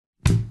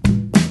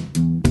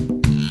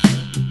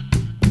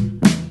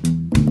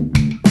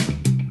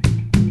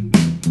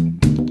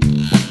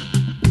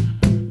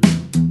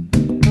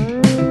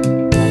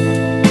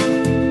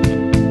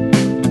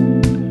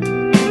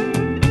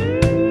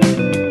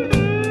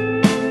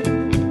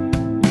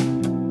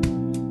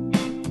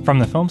From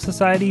the Film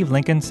Society of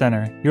Lincoln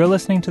Center, you're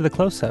listening to The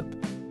Close-Up.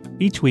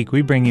 Each week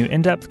we bring you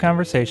in-depth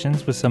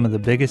conversations with some of the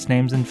biggest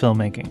names in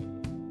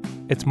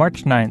filmmaking. It's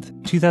March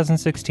 9th,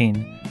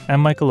 2016. I'm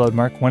Michael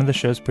Odemark, one of the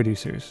show's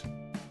producers.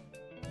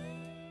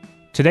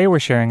 Today we're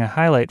sharing a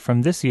highlight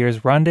from this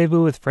year's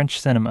Rendezvous with French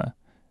Cinema,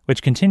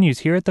 which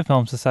continues here at the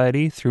Film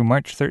Society through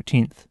March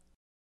 13th.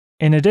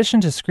 In addition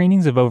to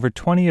screenings of over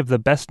 20 of the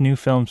best new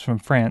films from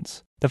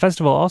France, the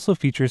festival also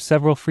features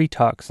several free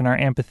talks in our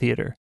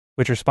amphitheater,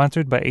 which are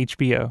sponsored by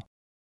HBO.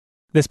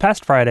 This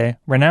past Friday,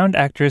 renowned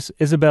actress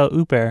Isabelle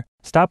Huppert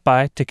stopped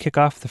by to kick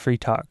off the free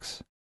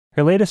talks.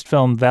 Her latest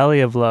film, Valley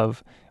of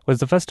Love, was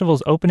the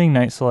festival's opening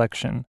night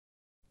selection.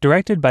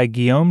 Directed by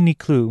Guillaume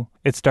Niclou,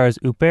 it stars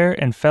Huppert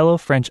and fellow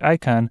French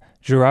icon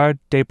Gerard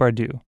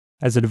Depardieu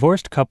as a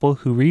divorced couple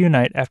who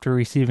reunite after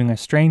receiving a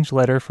strange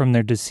letter from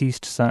their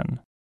deceased son.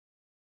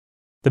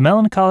 The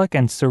melancholic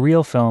and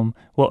surreal film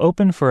will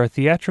open for a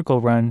theatrical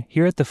run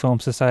here at the Film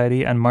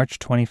Society on March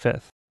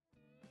 25th.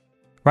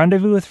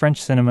 Rendezvous with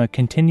French Cinema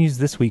continues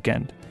this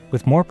weekend,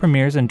 with more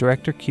premieres and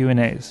director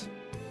Q&As.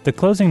 The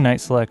closing night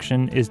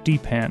selection is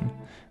Deepan,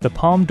 the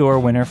Palme d'Or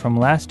winner from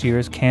last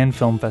year's Cannes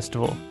Film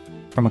Festival,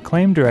 from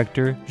acclaimed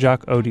director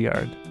Jacques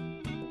Audiard.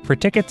 For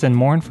tickets and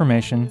more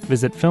information,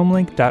 visit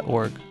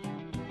filmlink.org.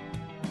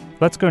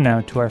 Let's go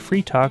now to our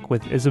free talk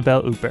with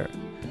Isabelle Huppert,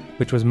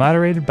 which was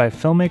moderated by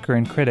filmmaker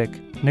and critic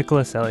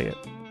Nicholas Elliott.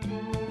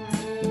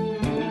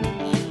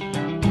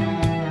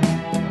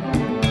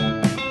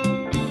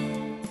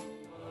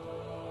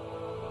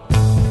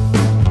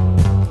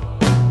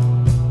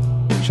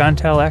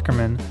 Chantal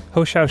Akerman,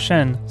 Ho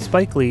Xiaoshen,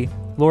 Spike Lee,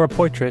 Laura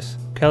Poitras,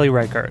 Kelly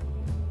Reichardt.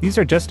 These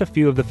are just a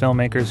few of the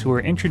filmmakers who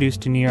were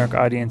introduced to New York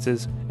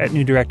audiences at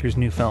New Directors'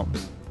 New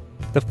Films.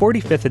 The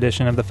 45th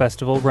edition of the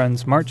festival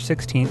runs March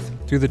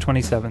 16th through the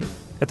 27th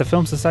at the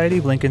Film Society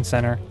of Lincoln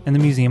Center and the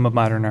Museum of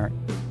Modern Art.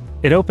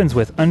 It opens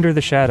with Under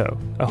the Shadow,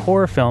 a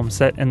horror film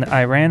set in the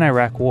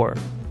Iran-Iraq War,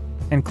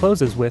 and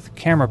closes with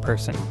Camera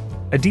Person,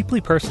 a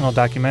deeply personal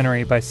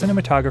documentary by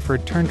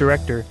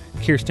cinematographer-turned-director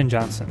Kirsten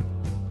Johnson.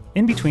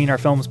 In between are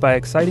films by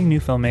exciting new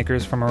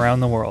filmmakers from around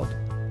the world.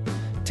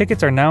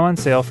 Tickets are now on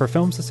sale for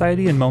Film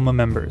Society and MoMA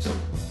members,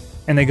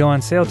 and they go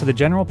on sale to the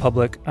general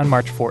public on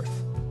March 4th.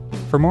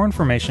 For more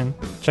information,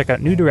 check out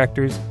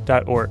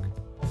newdirectors.org.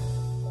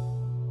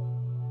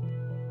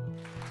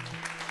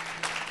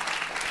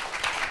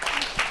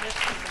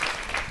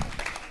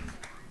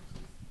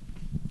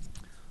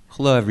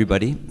 Hello,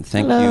 everybody.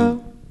 Thank Hello.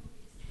 you.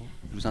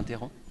 Je vous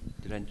interromps?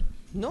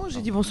 Non,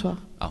 j'ai dit bonsoir.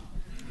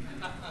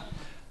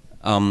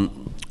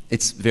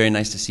 It's very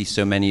nice to see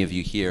so many of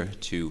you here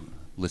to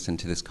listen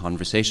to this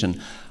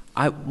conversation.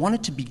 I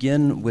wanted to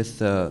begin with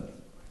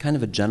kind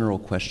of a general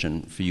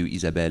question for you,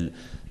 Isabelle.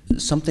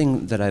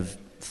 Something that I've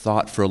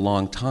thought for a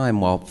long time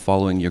while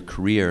following your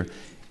career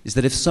is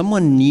that if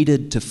someone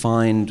needed to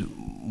find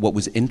what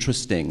was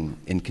interesting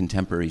in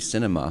contemporary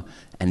cinema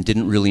and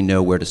didn't really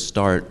know where to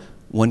start,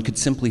 one could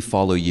simply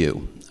follow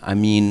you. I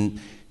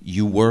mean,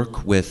 you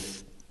work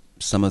with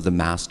some of the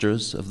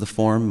masters of the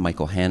form,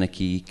 Michael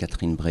Haneke,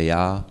 Catherine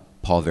Breillat,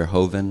 Paul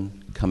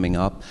Verhoeven coming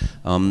up,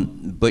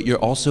 but you're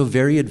also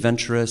very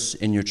adventurous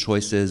in your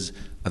choices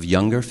of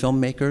younger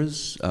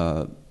filmmakers,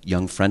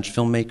 young French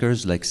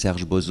filmmakers like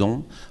Serge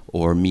Bozon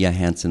or Mia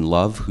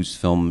Hansen-Løve, whose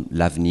film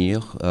L'Avenir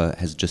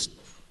has just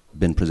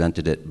been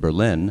presented at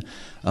Berlin,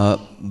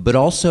 but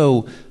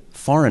also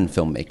foreign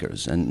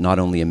filmmakers, and not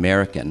only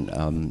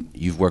American.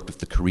 You've worked with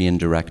the Korean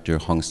director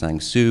Hong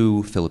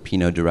Sang-soo,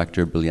 Filipino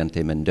director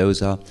Brilliante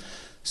Mendoza.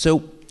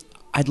 So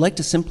I'd like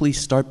to simply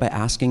start by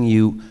asking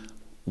you,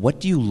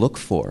 what do you look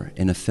for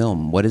in a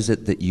film? What is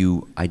it that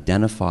you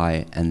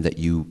identify and that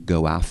you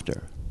go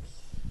after?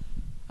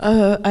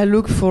 I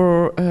look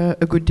for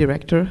a good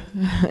director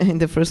in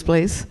the first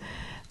place.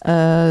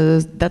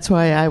 That's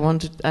why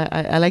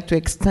I like to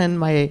extend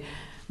my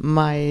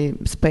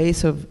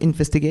space of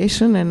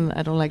investigation, and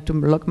I don't like to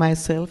lock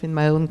myself in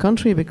my own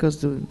country,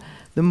 because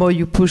the more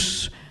you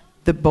push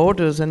the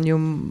borders, and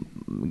you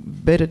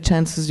better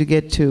chances you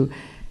get to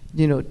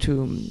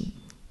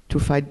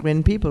fight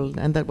grand people.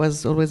 And that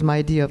was always my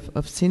idea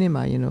of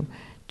cinema,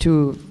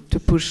 to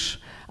push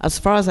as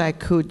far as I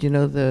could,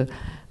 the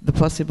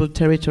possible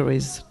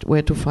territories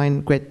where to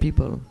find great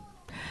people.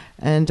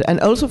 And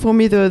also for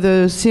me,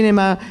 the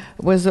cinema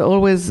was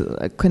always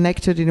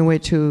connected in a way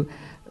to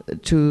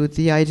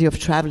the idea of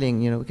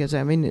traveling, because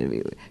I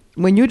mean,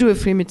 when you do a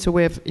film, it's a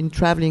way of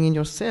traveling in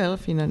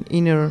yourself, in an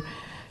inner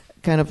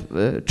kind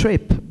of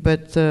trip.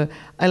 But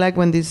I like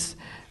when this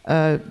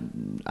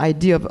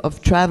idea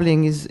of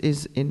traveling is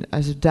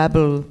as a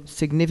double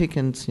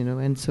significance,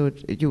 and so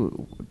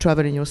you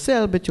travel in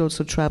yourself, but you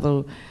also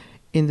travel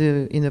in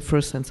the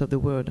first sense of the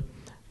word.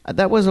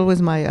 That was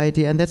always my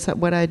idea, and that's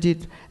what I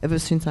did ever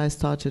since I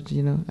started.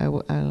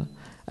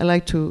 I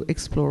like to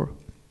explore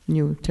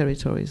new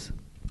territories.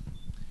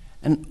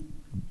 And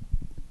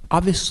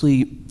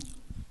obviously,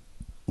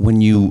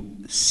 when you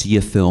see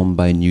a film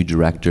by a new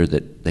director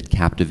that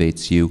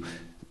captivates you,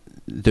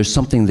 there's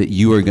something that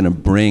you are going to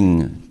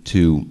bring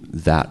to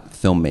that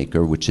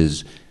filmmaker, which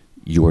is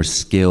your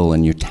skill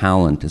and your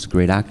talent as a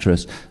great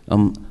actress.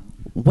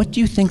 What do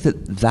you think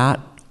that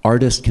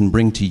artist can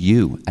bring to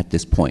you at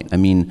this point? I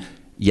mean,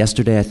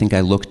 yesterday I think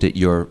I looked at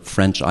your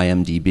French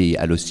IMDb,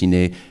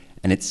 Allociné,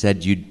 and it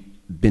said you'd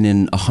been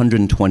in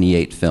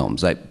 128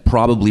 films.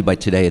 Probably by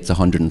today it's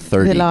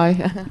 130. They lie.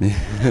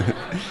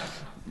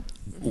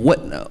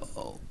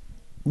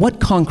 What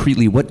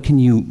concretely, what can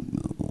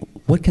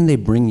they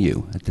bring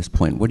you at this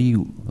point? What are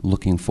you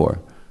looking for?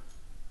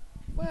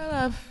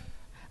 Well,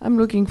 I'm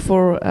looking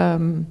for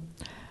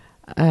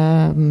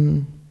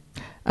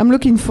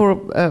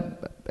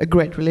a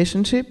great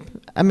relationship.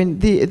 I mean,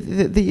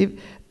 the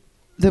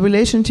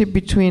relationship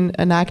between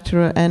an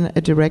actor and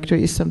a director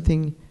is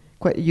something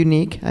quite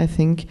unique, I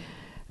think.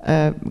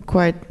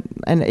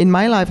 And in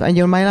my life,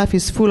 my life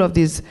is full of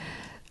these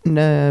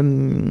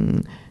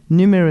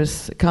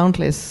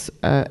countless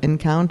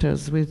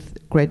encounters with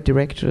great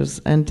directors,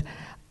 and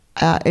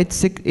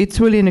it's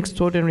really an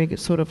extraordinary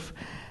sort of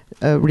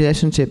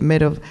relationship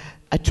made of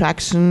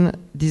attraction,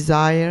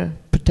 desire,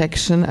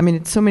 protection. I mean,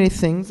 it's so many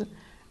things,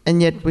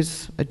 and yet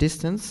with a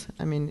distance.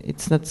 I mean,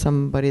 it's not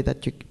somebody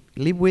that you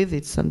live with.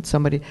 It's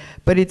somebody,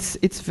 but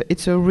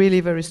it's a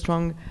really very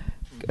strong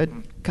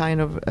kind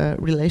of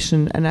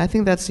relation, and I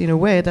think that's, in a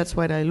way, that's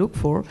what I look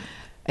for,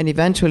 and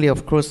eventually,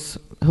 of course,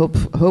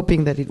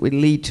 hoping that it will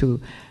lead to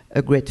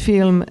a great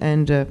film.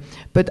 And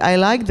but I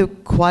like the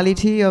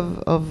quality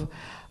of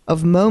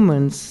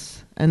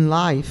moments and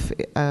life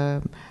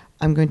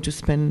I'm going to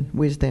spend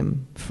with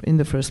them in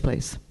the first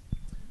place.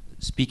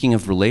 Speaking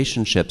of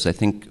relationships, I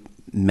think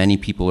many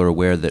people are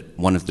aware that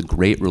one of the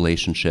great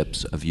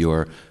relationships of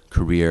your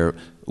career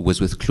was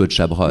with Claude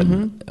Chabrol.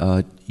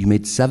 Mm-hmm. You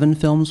made 7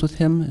 films with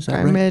him, is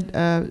that right? I made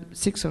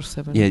 6 or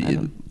 7.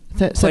 Yeah,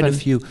 quite 7. a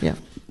few. Yeah.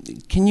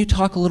 Can you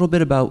talk a little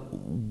bit about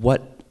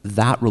what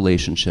that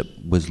relationship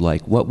was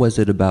like? What was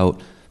it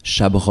about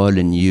Chabrol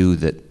and you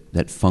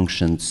that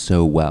functioned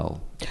so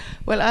well?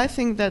 Well, I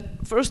think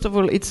that, first of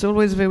all, it's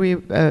always very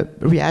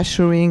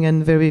reassuring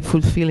and very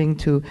fulfilling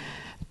to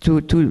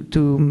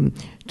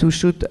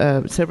shoot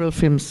several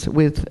films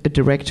with a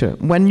director.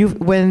 When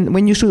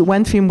you shoot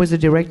one film with a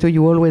director,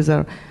 you always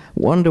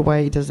wonder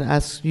why he doesn't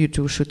ask you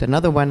to shoot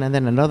another one and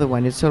then another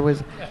one. It's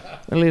always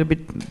a little bit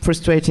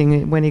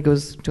frustrating when he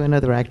goes to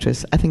another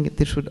actress. I think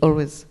they should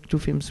always do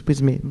films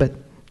with me, but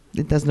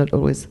it does not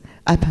always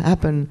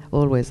happen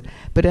always.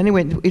 But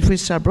anyway, if with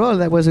Chabrol,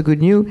 that was a good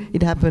news.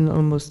 It happened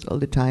almost all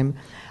the time.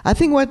 I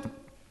think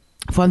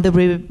from the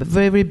very,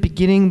 very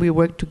beginning we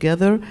worked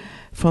together,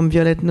 from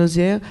Violette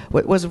Nozière,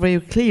 what was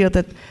very clear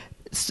that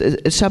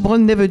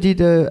Chabrol never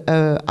did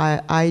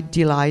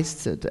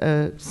idealized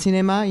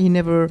cinema. He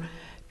never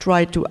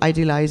tried to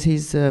idealize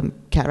his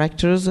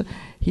characters.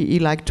 He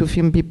liked to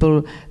film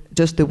people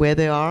just the way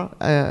they are,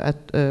 as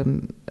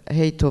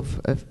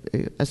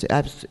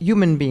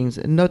human beings,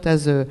 not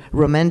as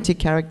romantic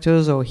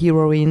characters or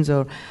heroines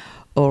or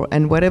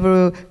and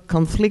whatever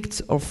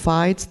conflicts or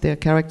fights their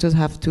characters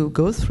have to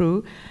go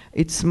through.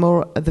 It's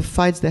more the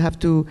fights they have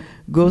to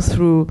go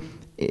through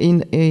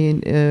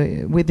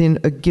within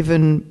a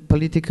given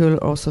political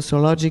or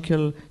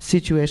sociological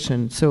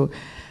situation. So,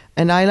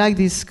 and I like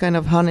this kind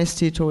of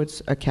honesty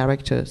towards a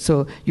character.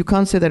 So you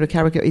can't say that a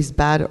character is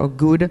bad or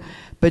good,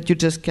 but you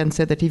just can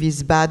say that if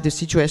he's bad, the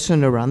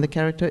situation around the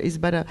character is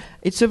better.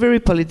 It's a very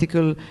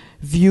political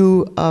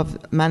view of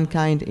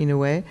mankind in a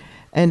way.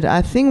 And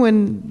I think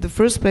when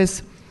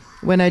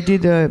I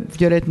did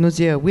Violette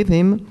Nozière with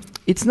him,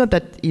 it's not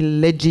that he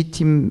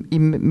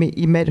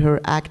made her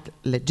act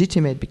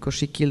legitimate because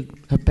she killed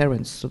her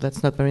parents, so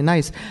that's not very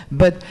nice.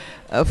 But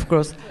of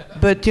course,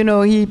 but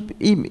he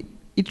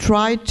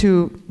tried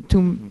to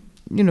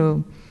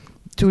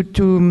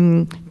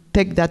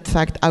take that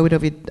fact out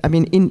of it. I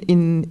mean,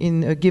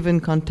 in a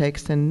given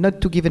context, and not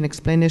to give an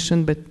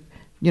explanation, but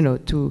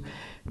to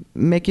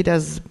make it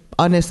as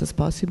honest as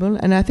possible.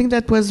 And I think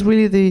that was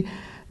really the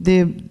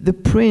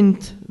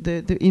print,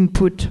 the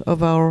input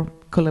of our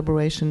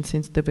collaboration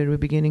since the very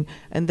beginning.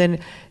 And then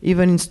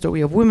even in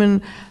Story of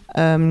Women,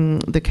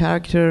 the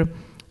character,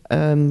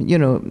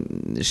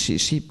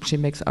 she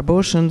makes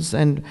abortions,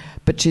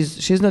 but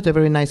she's not a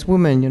very nice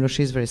woman.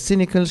 She's very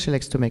cynical. She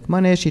likes to make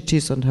money. She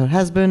cheats on her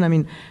husband. I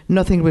mean,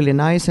 nothing really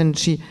nice. And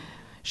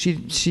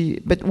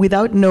but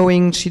without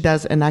knowing, she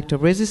does an act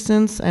of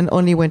resistance. And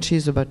only when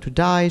she's about to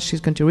die,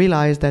 she's going to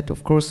realize that,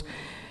 of course,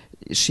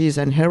 she's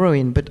an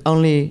heroine, but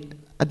only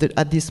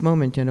at this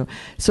moment.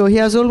 So he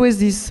has always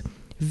this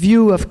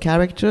view of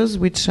characters,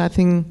 which I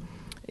think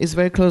is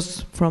very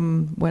close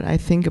from what I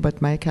think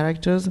about my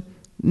characters,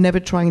 never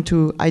trying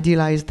to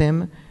idealize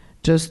them,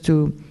 just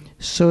to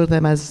show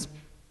them as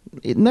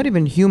not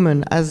even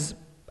human, as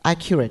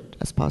accurate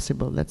as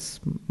possible.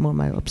 That's more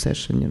my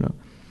obsession,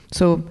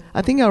 So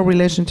I think our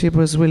relationship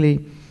was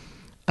really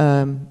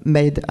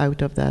made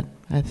out of that,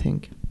 I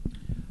think.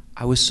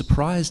 I was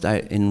surprised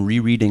in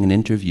rereading an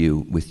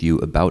interview with you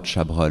about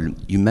Chabrol,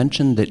 you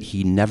mentioned that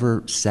he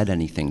never said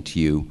anything to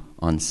you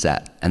on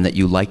set, and that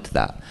you liked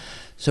that.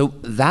 So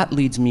that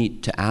leads me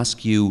to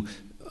ask you,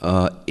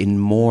 in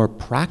more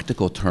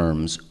practical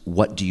terms,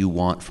 what do you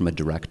want from a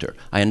director?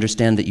 I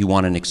understand that you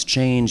want an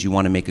exchange, you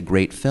want to make a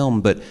great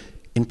film, but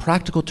in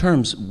practical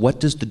terms, what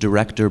does the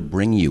director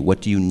bring you? What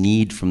do you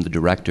need from the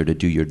director to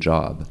do your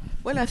job?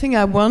 Well, I think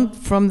I want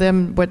from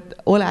them what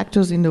all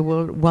actors in the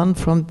world want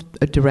from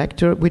a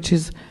director, which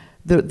is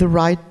the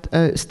right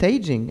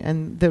staging.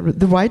 And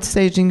the right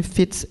staging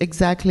fits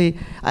exactly.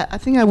 I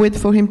think I wait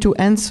for him to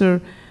answer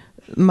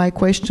my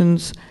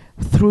questions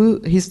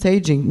through his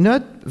staging,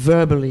 not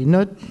verbally,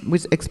 not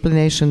with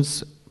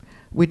explanations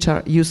which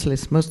are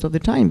useless most of the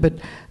time, but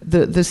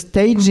the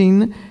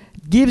staging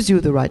gives you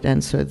the right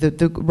answer,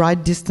 the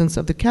right distance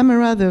of the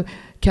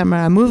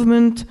camera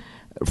movement,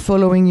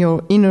 following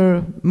your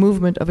inner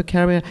movement of a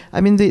camera.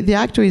 I mean, the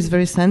actor is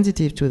very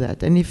sensitive to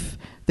that, and if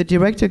the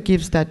director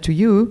gives that to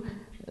you,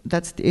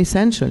 that's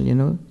essential, you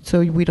know.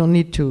 So we don't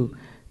need to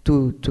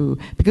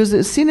because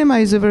the cinema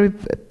is a very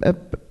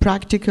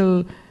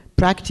practical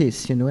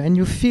practice, you know, and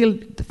you feel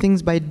the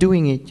things by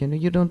doing it, you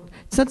know.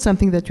 It's not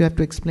something that you have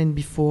to explain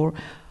before.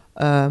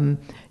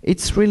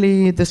 It's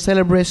really the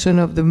celebration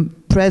of the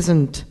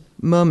present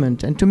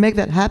moment, and to make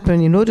that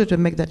happen, in order to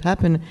make that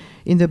happen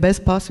in the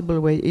best possible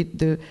way,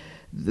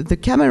 the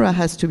camera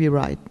has to be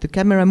right, the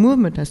camera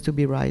movement has to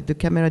be right, the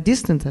camera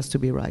distance has to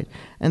be right,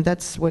 and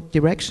that's what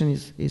direction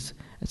is.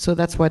 So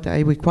that's what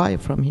I require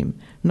from him.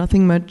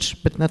 Nothing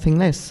much, but nothing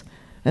less,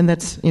 and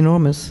that's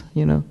enormous,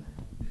 you know.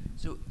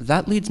 So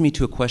that leads me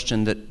to a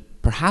question that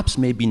perhaps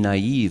may be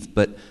naive,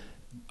 but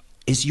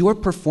is your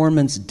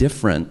performance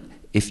different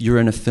if you're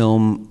in a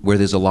film where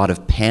there's a lot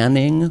of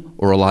panning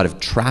or a lot of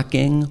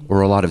tracking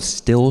or a lot of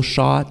still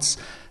shots?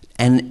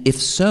 And if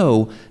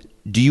so,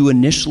 do you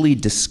initially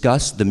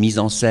discuss the mise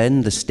en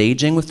scène, the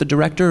staging with the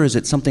director, or is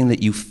it something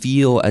that you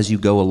feel as you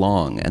go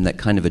along and that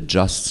kind of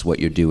adjusts what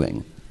you're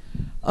doing?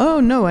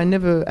 Oh no, I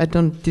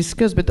don't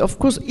discuss, but of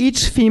course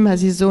each film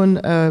has his own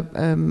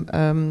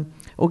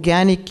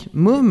organic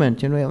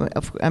movement, you know.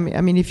 I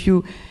mean, if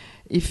you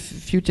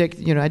take,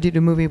 you know, I did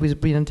a movie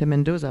with Brillante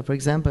Mendoza, for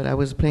example. I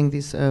was playing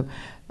this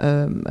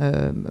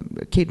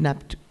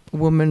kidnapped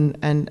woman,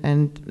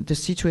 and the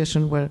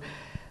situation were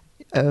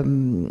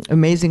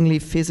amazingly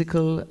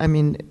physical. I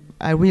mean,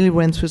 I really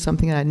went through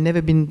something I'd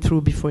never been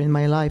through before in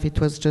my life. It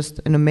was just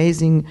an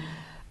amazing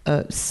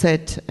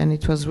set, and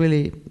it was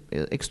really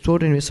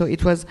extraordinary. So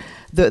it was,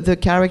 the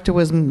character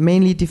was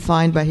mainly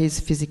defined by his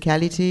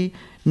physicality,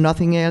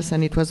 nothing else,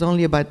 and it was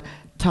only about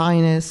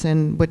tiness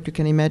and what you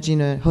can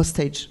imagine a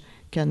hostage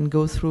can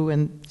go through.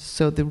 And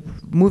so the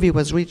movie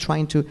was really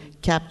trying to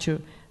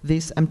capture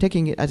this. I'm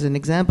taking it as an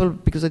example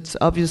because it's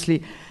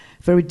obviously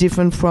very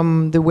different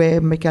from the way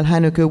Michael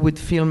Haneke would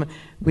film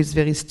with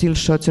very still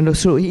shots. You know,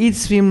 so each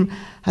film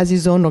has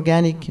his own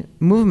organic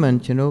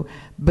movement, you know.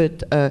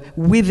 But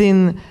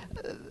within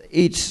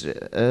each,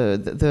 let's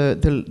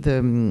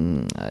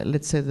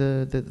say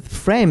the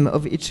frame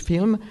of each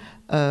film,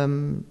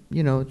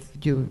 you know,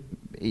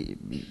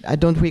 I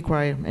don't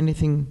require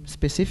anything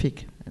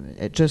specific.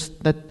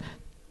 Just that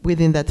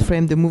within that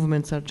frame, the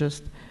movements are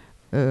just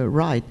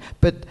right.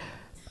 But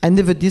I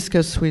never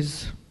discuss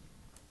with.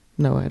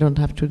 No, I don't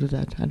have to do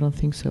that. I don't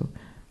think so.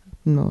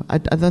 No, I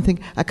don't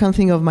think. I can't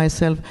think of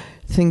myself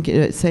saying,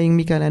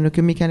 Michael,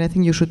 I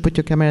think you should put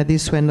your camera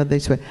this way, not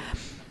this way.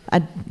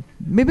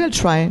 Maybe I'll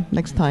try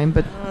next time,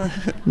 but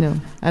no,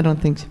 I don't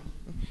think so.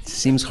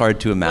 Seems hard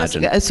to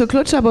imagine. So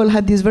Claude Chabrol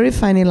had this very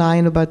funny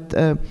line about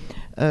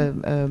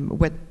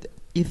what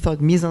he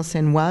thought mise en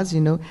scène was,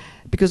 you know,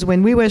 because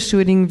when we were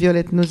shooting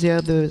Violette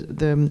Nozière,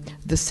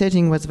 the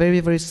setting was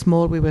very, very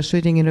small. We were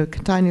shooting in a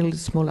tiny little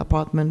small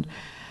apartment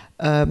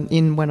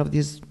in one of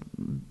these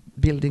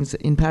buildings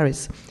in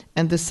Paris.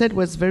 And the set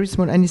was very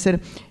small. And he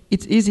said,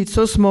 it's easy, it's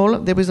so small,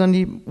 there was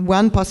only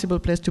one possible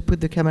place to put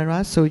the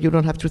camera, so you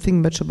don't have to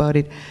think much about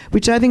it,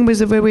 which I think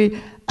was a very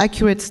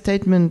accurate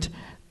statement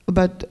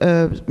about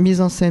mise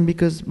en scène,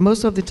 because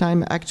most of the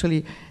time,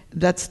 actually,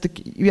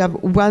 you have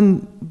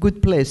one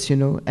good place, you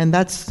know, and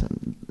that's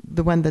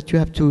the one that you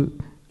have to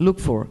look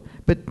for.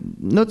 But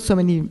not so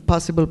many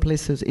possible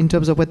places in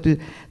terms of what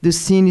the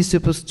scene is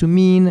supposed to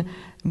mean,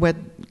 what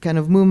kind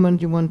of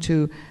movement you want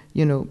to,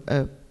 you know,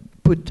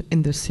 put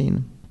in the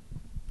scene.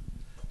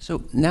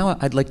 So now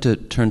I'd like to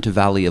turn to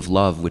Valley of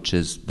Love, which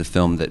is the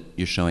film that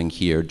you're showing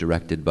here,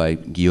 directed by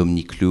Guillaume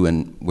Niclou,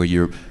 and where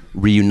you're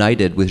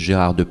reunited with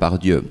Gérard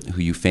Depardieu,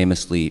 who you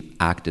famously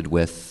acted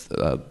with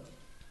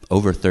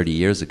over 30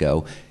 years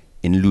ago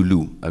in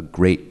Loulou, a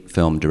great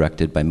film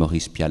directed by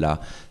Maurice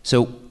Pialat.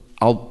 So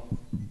I'll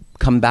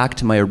come back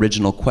to my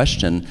original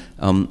question.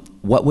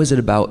 What was it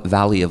about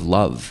Valley of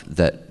Love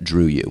that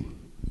drew you?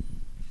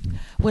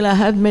 Well, I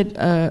had made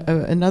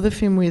another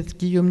film with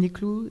Guillaume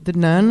Niclou, The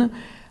Nun,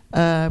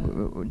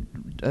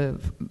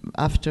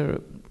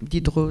 after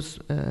Diderot's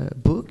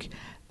book,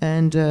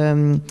 and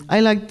I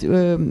liked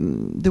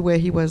the way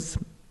he was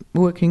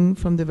working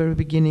from the very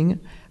beginning,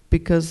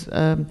 because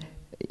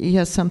he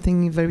has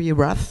something very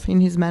rough in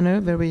his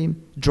manner, very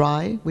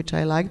dry, which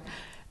I liked,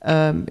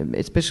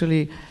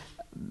 especially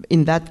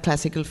in that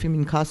classical film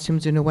in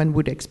costumes, one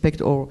would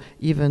expect or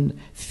even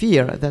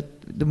fear that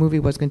the movie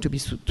was going to be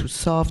too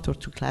soft or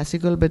too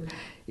classical. But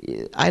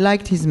I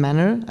liked his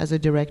manner as a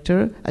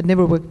director. I'd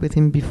never worked with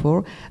him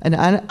before. And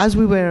as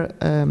we were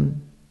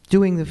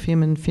doing the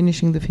film and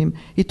finishing the film,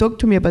 he talked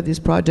to me about this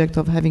project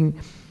of having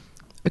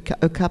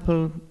a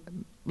couple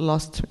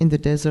lost in the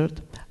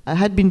desert. I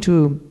had been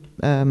to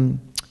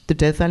the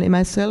Death Valley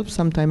myself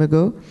some time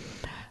ago,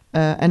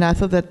 and I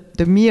thought that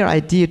the mere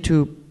idea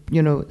to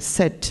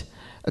set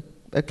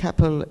a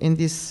couple in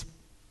this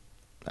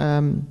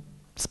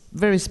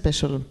very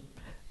special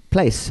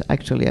place,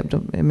 actually.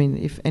 I mean,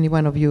 if any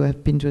one of you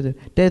have been to the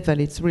Death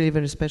Valley, it's really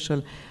very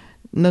special.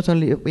 Not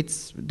only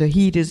the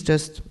heat is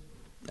just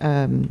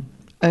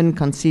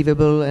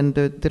unconceivable, and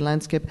the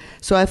landscape.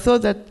 So I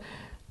thought that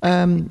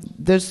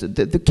there's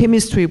the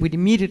chemistry would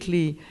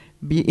immediately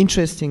be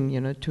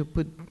interesting, to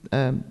put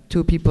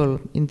two people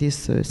in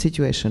this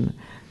situation.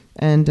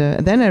 And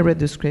then I read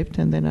the script,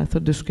 and then I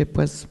thought the script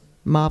was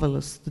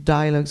marvelous. The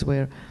dialogues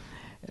were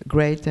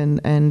great, and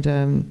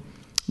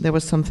there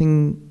was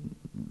something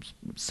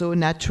so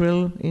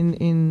natural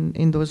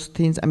in those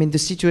things. I mean, the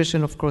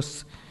situation, of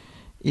course,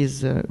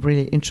 is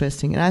really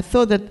interesting. And I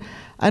thought that,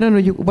 I don't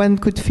know, one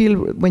could feel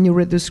when you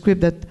read the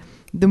script that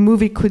the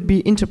movie could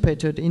be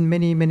interpreted in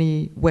many,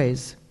 many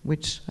ways,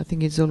 which I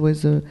think is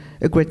always a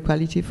great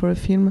quality for a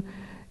film.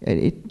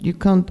 You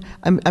can't.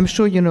 I'm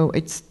sure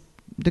it's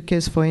the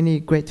case for any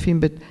great film,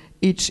 but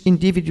each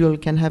individual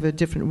can have a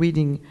different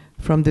reading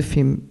from the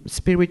film,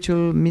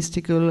 spiritual,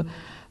 mystical,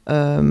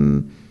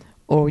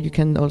 or you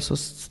can also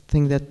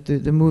think that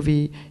the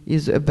movie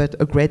is about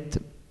a great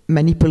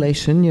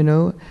manipulation,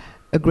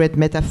 a great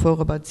metaphor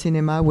about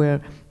cinema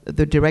where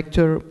the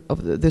director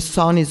of the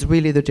son is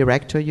really the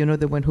director,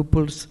 the one who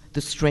pulls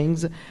the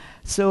strings.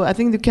 So I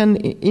think you can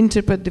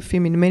interpret the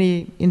film in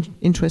many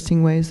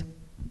interesting ways.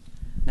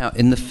 Now,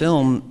 in the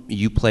film,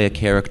 you play a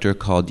character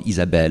called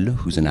Isabelle,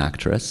 who's an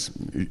actress.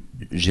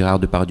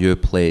 Gérard Depardieu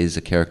plays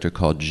a character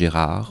called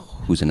Gérard,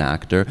 who's an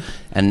actor.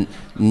 And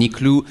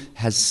Niclou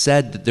has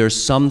said that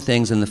there's some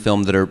things in the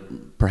film that are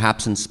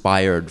perhaps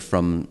inspired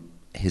from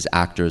his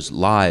actors'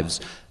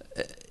 lives.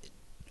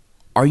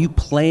 Are you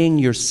playing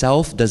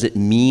yourself? Does it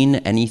mean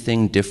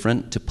anything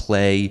different to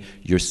play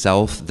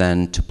yourself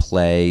than to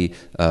play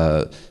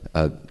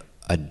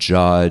a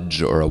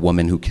judge or a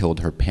woman who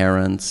killed her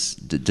parents?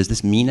 Does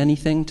this mean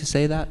anything to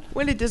say that?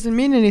 Well, it doesn't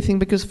mean anything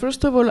because,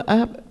 first of all,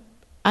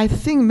 I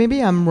think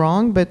maybe I'm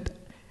wrong, but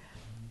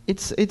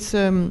it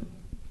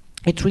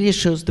really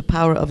shows the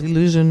power of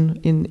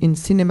illusion in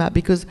cinema,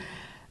 because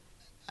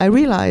I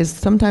realized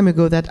some time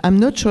ago that I'm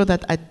not sure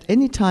that at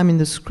any time in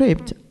the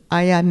script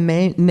I am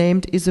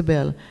named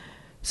Isabelle.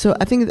 So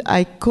I think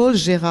I call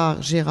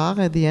Gérard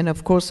at the end.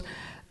 Of course,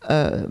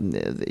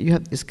 you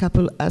have this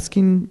couple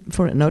asking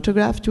for an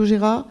autograph to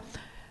Gérard,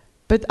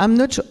 but I'm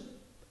not sure.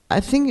 I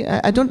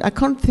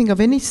can't think of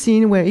any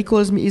scene where he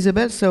calls me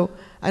Isabelle. So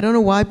I don't know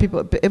why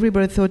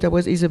everybody thought I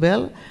was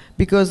Isabelle,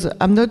 because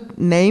I'm not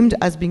named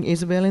as being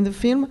Isabelle in the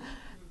film,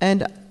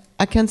 and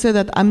I can say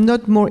that I'm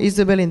not more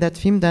Isabelle in that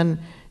film than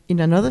in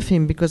another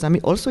film, because I'm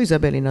also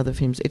Isabelle in other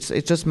films. It's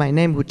just my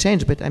name would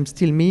change, but I'm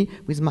still me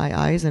with my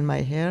eyes and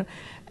my hair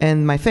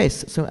and my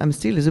face. So I'm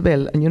still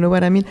Isabelle, and you know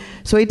what I mean?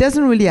 So it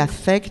doesn't really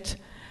affect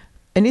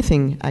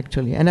anything,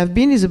 actually. And I've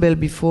been Isabelle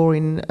before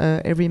in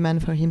Every Man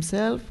for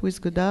Himself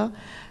with Godard.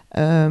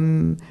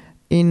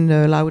 In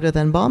Louder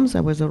Than Bombs,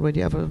 I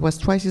was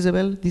twice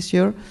Isabelle this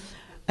year.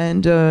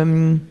 And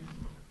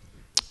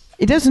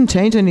it doesn't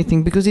change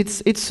anything, because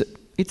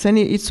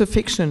it's a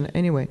fiction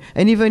anyway.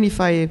 And even if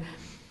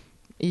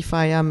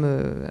I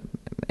am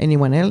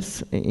anyone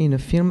else in a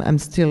film, I'm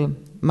still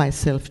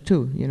myself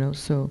too,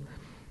 So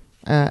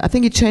I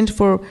think it changed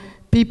for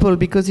people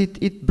because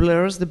it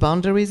blurs the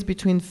boundaries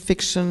between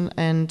fiction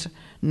and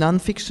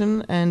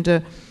non-fiction, and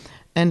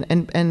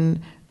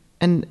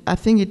I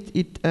think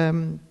it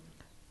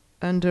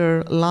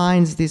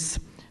underlines this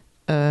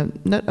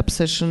not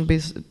obsession,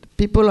 but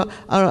people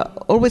are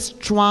always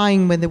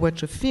trying when they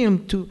watch a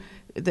film to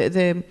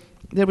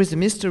there is a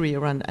mystery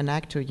around an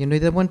actor.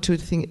 They want to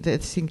think. They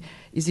think,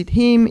 is it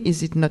him?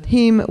 Is it not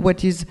him?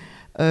 What is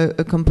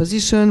a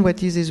composition?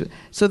 What is his?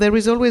 So there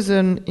is always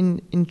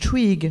an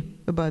intrigue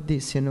about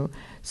this.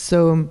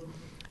 So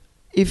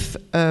if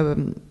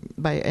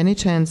by any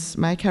chance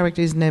my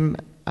character is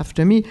named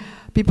after me,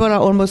 people are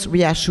almost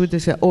reassured. They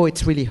say, "Oh,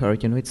 it's really her."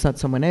 It's not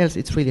someone else.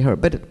 It's really her.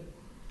 But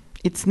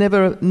it's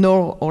never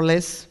more or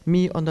less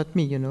me or not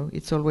me.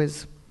 It's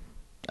always.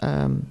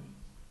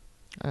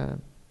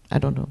 I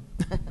don't know.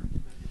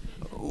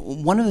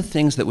 One of the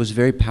things that was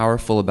very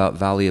powerful about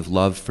Valley of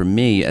Love for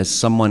me, as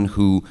someone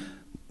who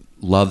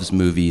loves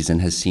movies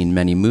and has seen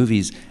many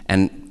movies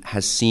and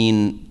has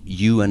seen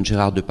you and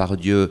Gérard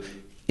Depardieu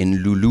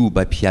in Loulou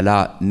by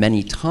Piala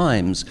many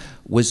times,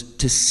 was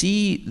to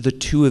see the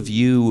two of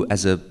you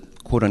as a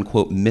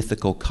quote-unquote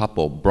mythical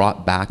couple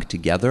brought back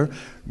together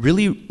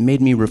really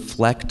made me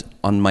reflect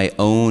on my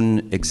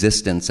own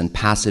existence and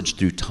passage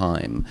through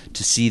time,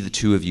 to see the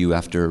two of you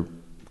after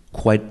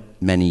quite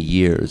many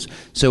years.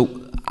 So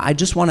I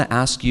just want to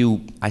ask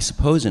you, I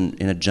suppose in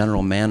a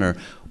general manner,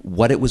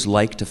 what it was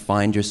like to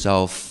find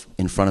yourself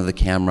in front of the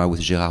camera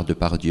with Gérard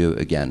Depardieu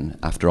again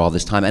after all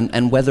this time,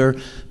 and whether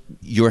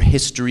your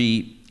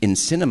history in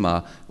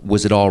cinema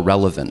was at all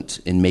relevant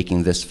in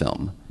making this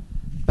film.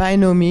 By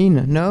no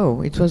means,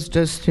 no. It was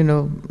just, I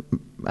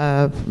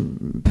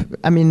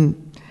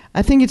mean,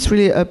 I think it's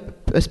really a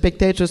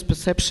spectator's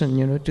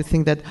perception, to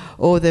think that,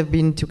 they've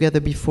been together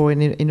before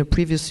in a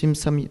previous film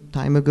some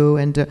time ago,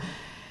 and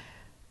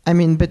I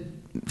mean, but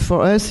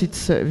for us,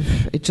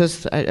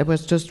 I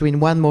was just doing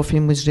one more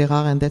film with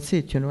Gérard, and that's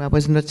it, I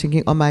was not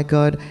thinking, oh my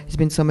God, it's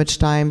been so much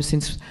time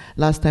since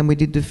last time we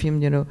did the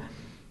film,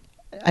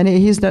 And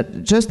he's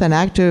not just an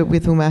actor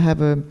with whom I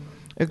have a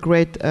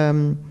great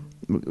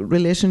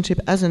relationship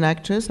as an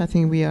actress. I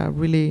think we are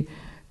really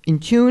in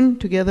tune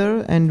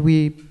together, and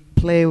we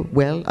play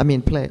well. I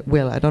mean, play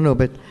well, I don't know,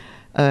 but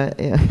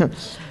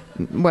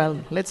well,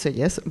 let's say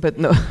yes, but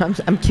no,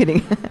 I'm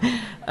kidding.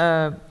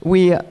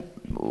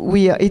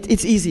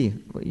 It's easy,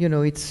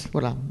 it's,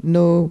 voilà.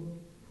 No,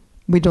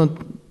 we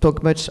don't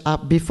talk much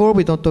before,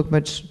 we don't talk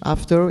much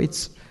after, we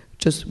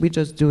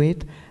just do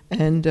it.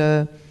 And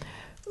it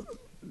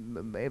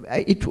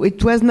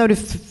was not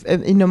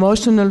an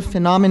emotional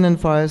phenomenon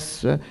for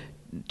us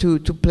to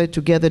play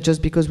together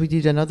just because we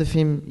did another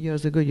film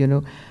years ago,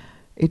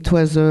 It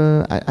was,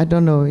 I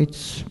don't know,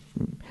 it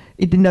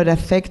did not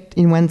affect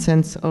in one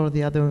sense or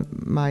the other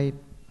my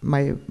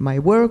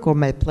work or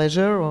my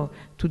pleasure or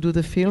to do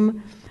the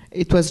film.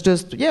 It was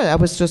just, I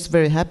was just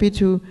very happy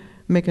to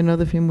make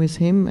another film with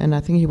him, and I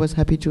think he was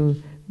happy to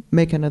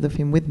make another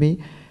film with me.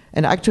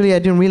 And actually, I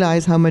didn't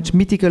realize how much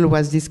mythical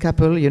was this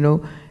couple,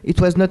 It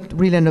was not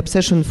really an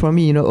obsession for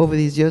me, over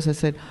these years. I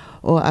said,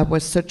 I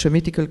was such a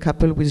mythical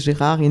couple with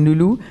Gérard in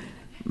Lulu.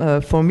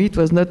 For me, it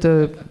was not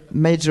a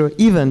major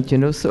event,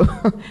 so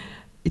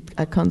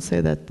I can't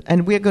say that.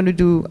 And we're going to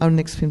do our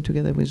next film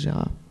together with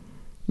Gérard.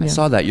 I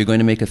saw that. You're going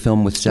to make a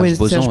film with Serge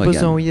Boson again. Serge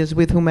Boson, yes,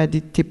 with whom I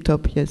did Tip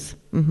Top, yes.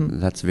 Mm-hmm.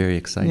 That's very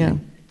exciting. Yeah.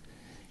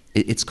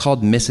 It's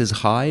called Mrs.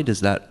 Hyde.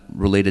 Is that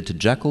related to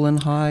Jekyll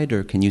and Hyde,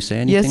 or can you say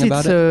anything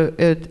about it?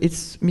 Yes,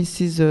 it's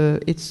Mrs.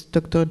 It's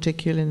Dr.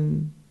 Jekyll,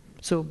 and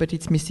but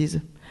it's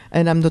Mrs.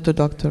 And I'm not a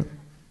doctor.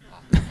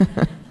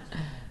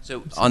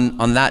 So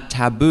on that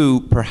taboo,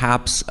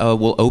 perhaps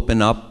we'll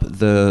open up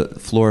the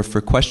floor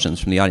for questions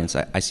from the audience.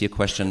 I see a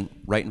question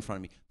right in front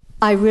of me.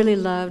 I really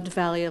loved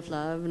Valley of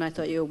Love, and I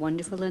thought you were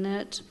wonderful in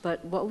it.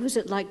 But what was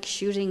it like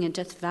shooting in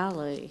Death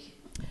Valley?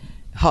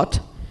 Hot.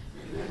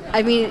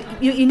 I mean,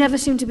 you never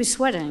seem to be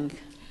sweating.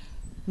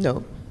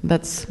 No,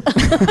 that's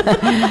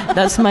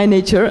that's my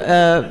nature.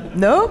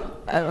 No,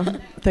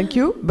 thank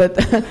you. But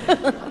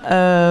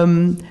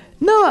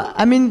no,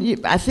 I mean,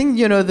 I think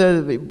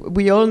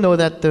we all know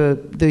that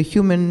the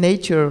human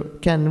nature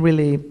can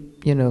really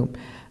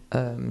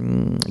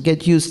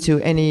get used to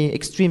any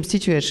extreme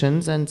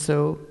situations, and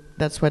so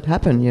that's what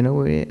happened. I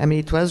mean,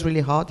 it was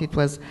really hot. It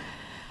was.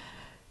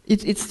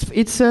 It's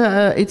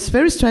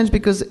very strange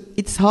because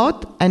it's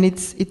hot and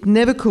it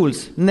never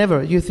cools.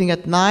 Never. You think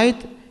at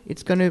night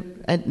it's gonna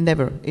and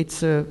never.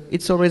 It's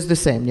always the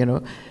same.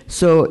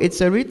 So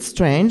it's a bit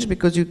strange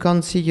because you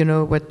can't see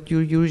what you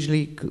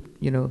usually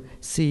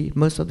see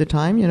most of the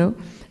time.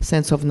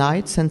 Sense of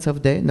night, sense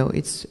of day. No,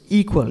 it's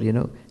equal.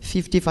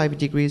 55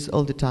 degrees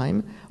all the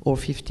time or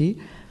 50.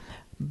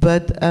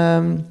 But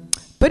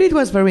it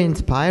was very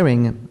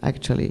inspiring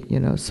actually.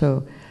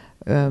 So.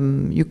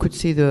 You could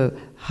see the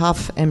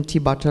half-empty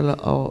bottle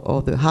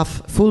or the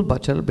half-full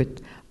bottle, but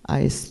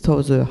I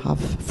saw the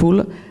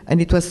half-full,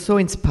 and it was so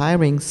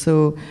inspiring,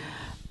 so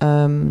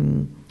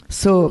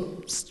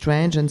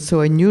strange and so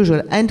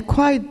unusual, and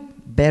quite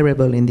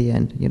bearable in the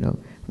end,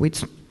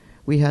 which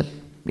we had.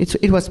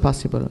 It was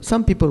possible.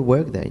 Some people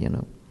work there,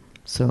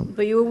 So.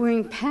 But you were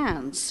wearing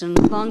pants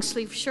and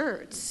long-sleeve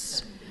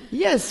shirts.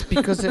 Yes,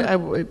 because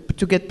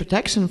to get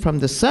protection from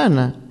the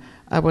sun.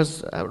 I would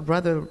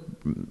rather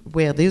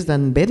wear this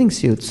than bathing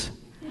suits.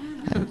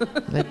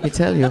 Let me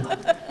tell you.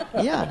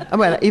 Yeah.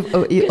 Well,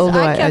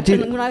 although I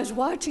did. When I was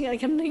watching it, I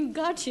kept thinking,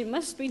 God, she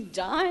must be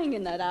dying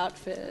in that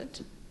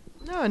outfit.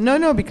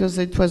 No, because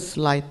it was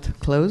light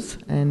clothes,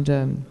 and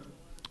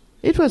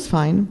it was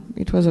fine.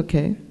 It was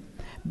okay,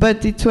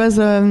 but it was.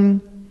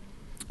 Again,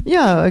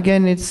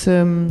 it's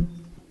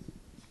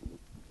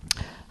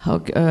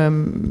how.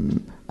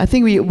 I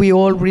think we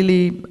all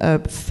really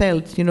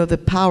felt, the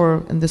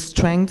power and the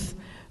strength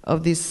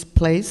of this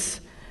place,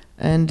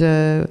 and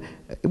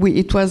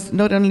it was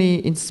not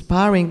only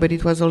inspiring, but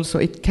it was also,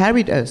 it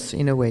carried us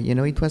in a way.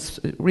 It was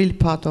really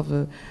part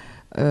of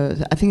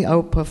I think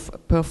our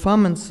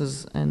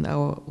performances and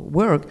our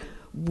work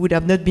would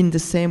have not been the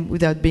same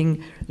without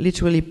being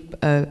literally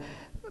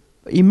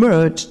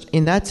immersed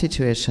in that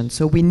situation.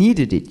 So we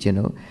needed it,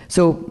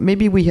 So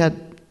maybe we had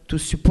to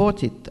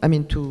support it. I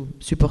mean, to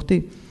support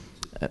it.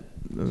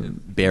 To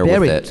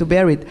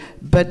bear it,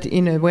 but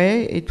in a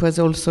way it was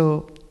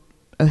also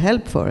a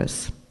help for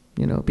us,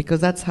 because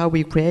that's how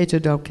we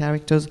created our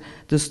characters,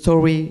 the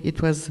story.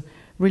 It was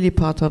really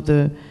part of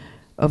the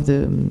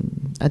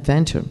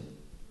adventure.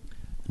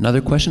 Another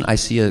question? I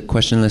see a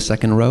question in the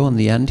second row on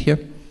the end here.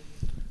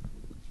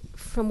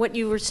 From what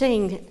you were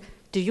saying,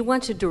 do you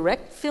want to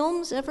direct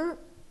films ever?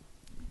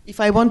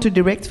 If I want to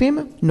direct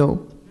film,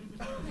 no.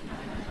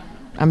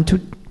 I'm too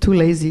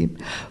lazy.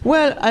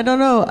 Well, I don't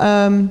know.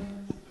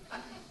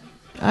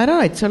 I don't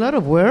know. It's a lot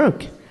of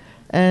work,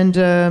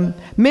 and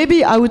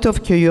maybe out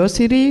of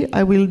curiosity,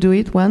 I will do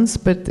it once.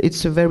 But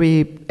it's a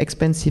very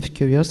expensive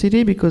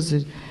curiosity because,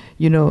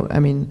 I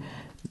mean,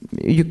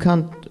 you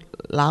can't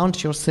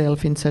launch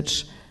yourself in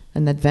such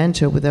an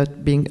adventure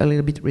without being a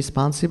little bit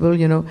responsible,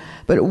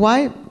 But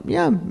why?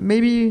 Yeah,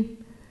 maybe.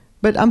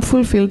 But I'm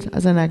fulfilled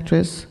as an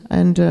actress,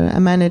 and I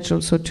manage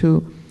also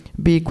to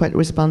be quite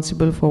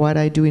responsible for what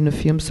I do in a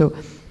film. So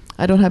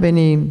I don't have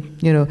any,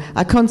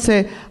 I can't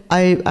say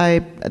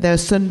there are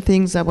certain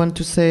things I want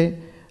to say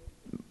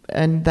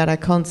and that I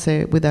can't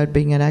say without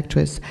being an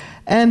actress.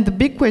 And the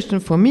big question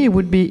for me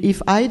would be,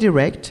 if I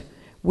direct,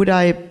 would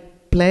I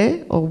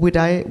play or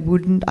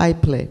wouldn't I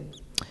play?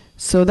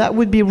 So that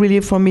would be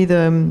really for me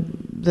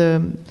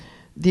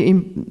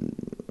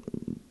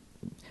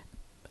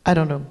I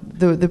don't know,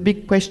 the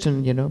big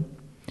question,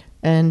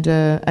 and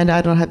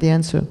I don't have the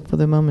answer for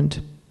the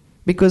moment,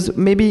 because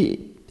maybe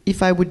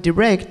if I would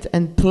direct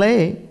and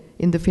play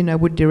in the film I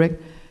would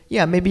direct,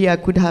 maybe I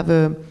could have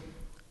a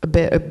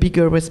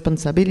bigger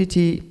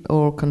responsibility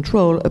or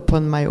control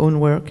upon my own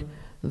work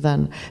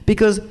than,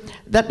 because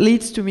that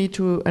leads to me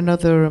to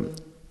another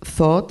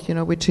thought,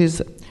 which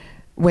is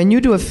when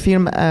you do a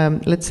film,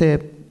 let's say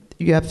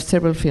you have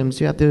several films.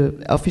 You have the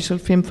official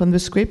film from the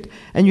script,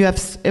 and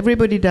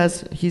everybody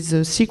does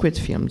his secret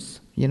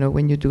films,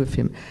 when you do a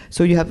film.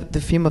 So you have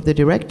the film of the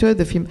director,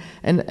 the film,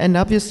 and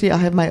obviously I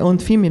have my own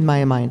film in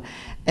my mind.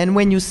 And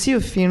when you see a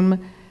film,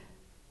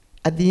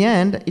 at the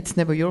end, it's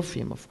never your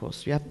film, of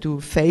course. You have to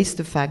face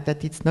the fact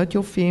that it's not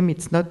your film,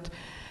 it's not,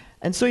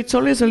 and so it's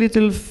always a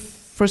little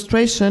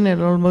frustration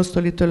and almost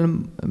a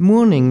little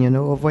mourning,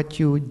 of what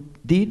you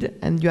did,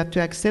 and you have to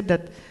accept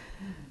that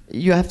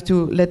you have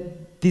to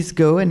let this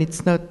go, and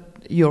it's not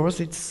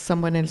yours, it's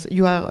someone else.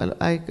 You are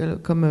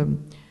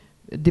comme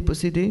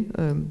dépossédé,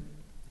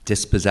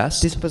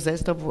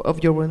 dispossessed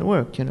of your own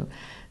work,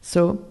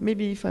 So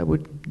maybe if I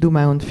would do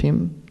my own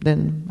film,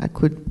 then I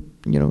could,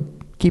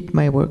 keep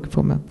my work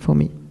for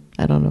me.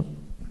 I don't know.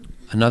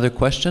 Another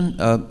question,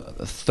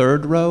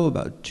 third row,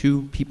 about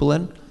two people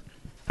in.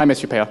 Hi,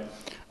 Monsieur Père.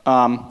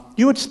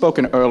 You had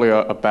spoken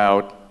earlier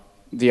about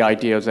the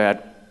idea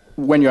that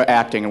when you're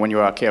acting and when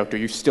you're a character,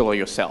 you still are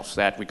yourself,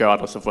 that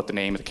regardless of what the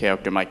name of the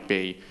character might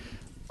be,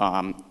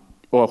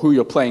 or who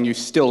you're playing, you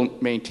still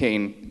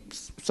maintain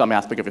some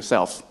aspect of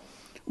yourself,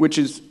 which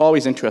has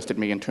always interested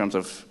me in terms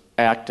of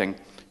acting.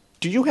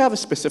 Do you have a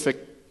specific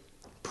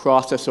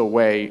process or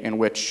way in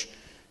which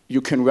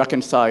you can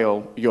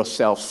reconcile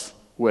yourself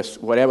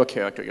with whatever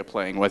character you're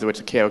playing, whether it's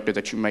a character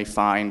that you may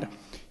find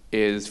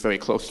is very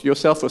close to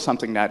yourself or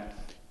something that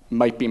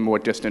might be more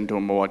distant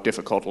or more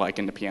difficult, like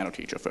in The Piano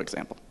Teacher, for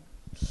example?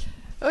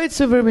 Oh, it's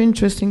a very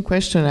interesting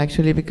question,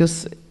 actually,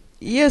 because,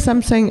 yes,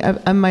 I'm saying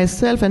I'm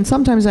myself, and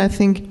sometimes I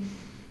think,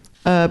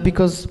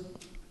 because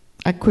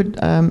I could,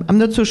 I'm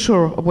not so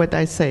sure of what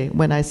I say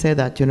when I say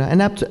that,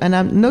 and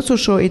I'm not so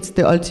sure it's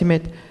the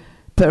ultimate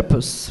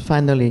purpose,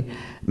 finally.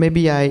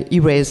 Maybe I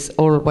erase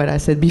all what I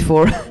said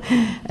before,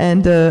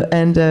 and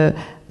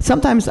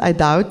sometimes I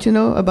doubt,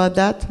 about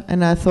that,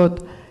 and I thought,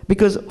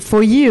 because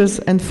for years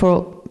and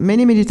for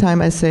many, many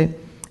times I say,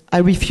 I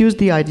refuse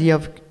the idea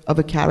of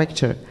a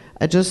character.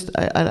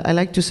 I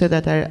like to say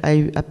that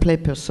I play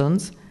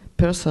persons,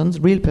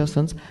 real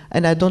persons,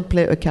 and I don't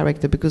play a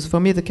character, because for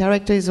me the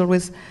character is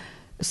always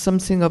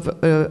something of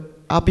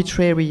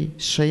arbitrary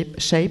shape,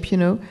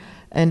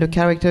 and the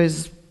character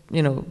is,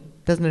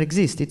 does not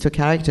exist. It's a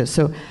character.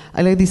 So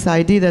I like this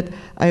idea that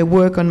I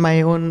work on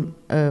my own.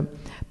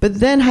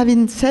 But then,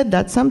 having said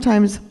that,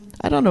 sometimes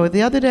I don't know.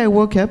 The other day I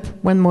woke up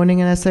one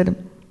morning and I said,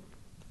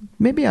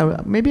 maybe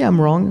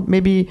I'm wrong.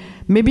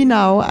 Maybe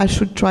now I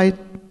should try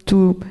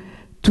to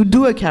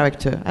do a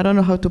character. I don't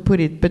know how to put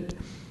it, but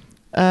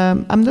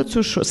I'm not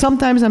so sure.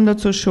 Sometimes I'm not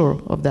so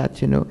sure of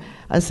that.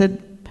 I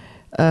said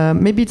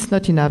maybe it's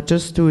not enough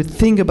just to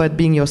think about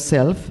being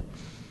yourself.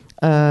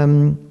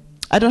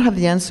 I don't have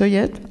the answer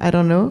yet. I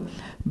don't know,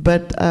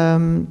 but I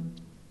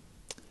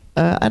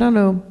don't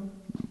know.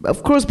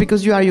 Of course,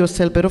 because you are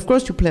yourself, but of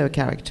course you play a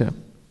character.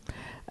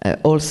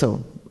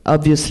 Also,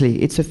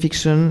 obviously, it's a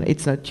fiction.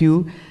 It's not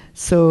you.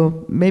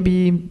 So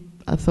maybe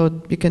I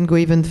thought you can go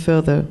even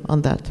further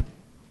on that.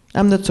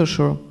 I'm not so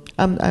sure.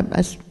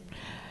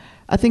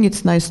 I think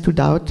it's nice to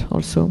doubt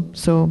also.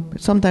 So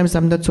sometimes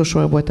I'm not so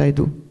sure of what I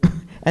do,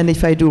 and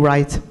if I do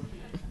right.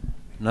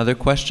 Another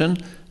question?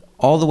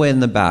 All the way in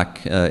the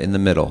back, in the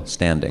middle,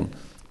 standing.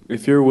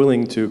 If you're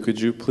willing to,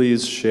 could you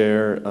please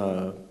share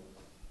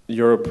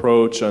your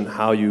approach on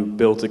how you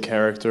built a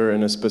character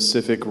in a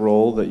specific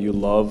role that you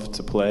love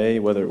to play,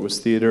 whether it was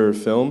theater or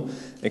film?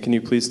 And can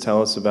you please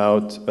tell us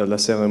about La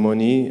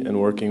Cérémonie and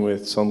working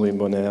with Sandrine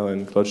Bonnaire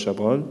and Claude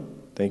Chabrol?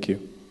 Thank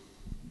you.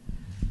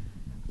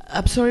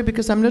 I'm sorry,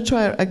 because I'm not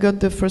sure I got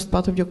the first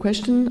part of your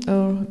question.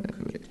 Tell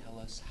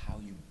us how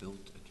you built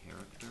a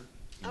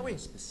very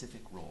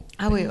specific role.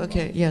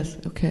 Okay, yes,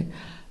 okay.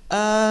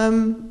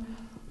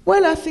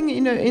 Well, I think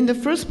in the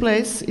first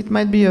place it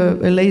might be a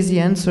lazy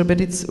answer, but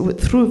it's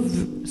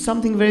through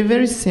something very,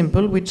 very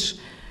simple, which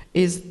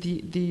is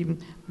the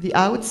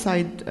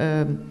outside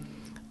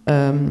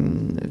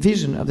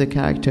vision of the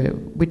character,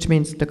 which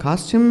means the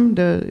costume.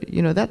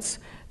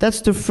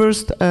 That's the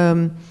first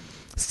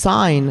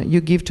sign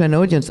you give to an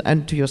audience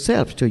and to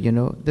yourself too.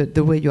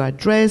 The way you are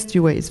dressed,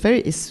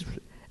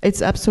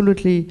 it's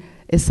absolutely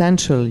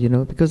essential.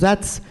 Because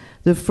that's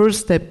the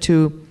first step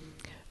to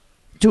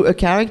a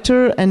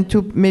character and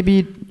to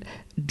maybe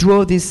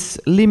draw this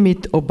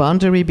limit or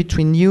boundary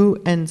between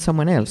you and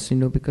someone else.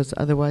 Because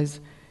otherwise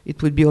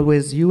it would be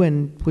always you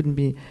and it wouldn't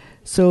be.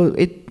 So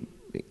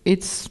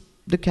it's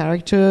the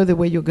character, the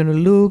way you're going to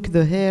look,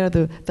 the hair.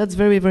 That's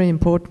very, very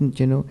important.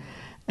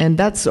 And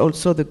that's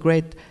also the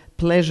great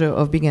pleasure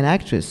of being an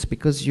actress,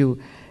 because you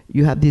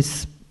have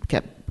this,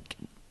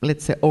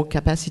 let's say, or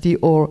capacity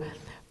or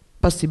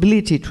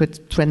possibility to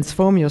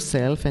transform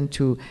yourself and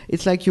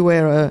it's like you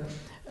wear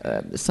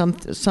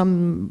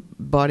some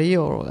body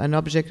or an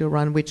object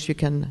around which you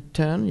can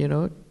turn,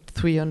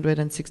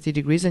 360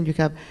 degrees, and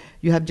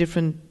you have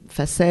different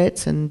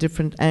facets and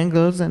different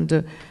angles,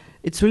 and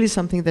it's really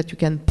something that you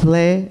can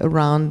play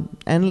around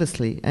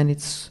endlessly, and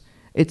it's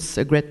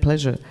a great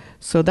pleasure.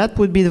 So that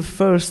would be the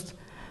first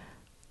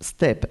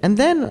step. And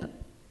then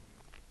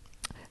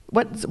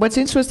what's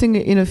interesting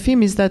in a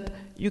film is that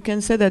you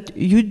can say that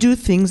you do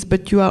things,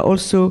 but you are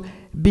also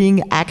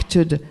being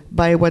acted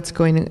by what's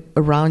going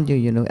around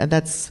you, and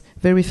that's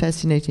very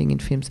fascinating in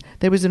films.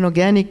 There is an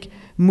organic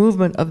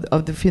movement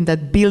of the film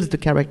that builds the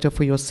character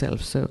for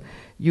yourself. So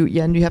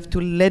you have to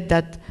let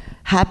that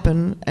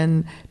happen,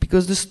 and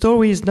because the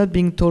story is not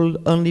being told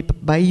only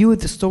by you,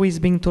 the story is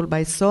being told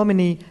by so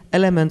many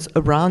elements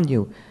around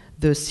you.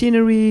 The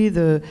scenery,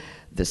 the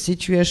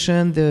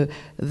situation,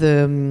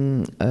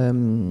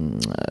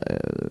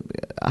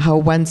 how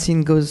one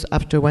scene goes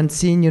after one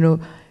scene,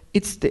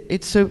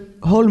 it's a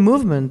whole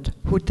movement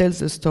who tells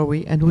the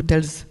story and who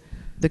tells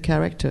the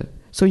character.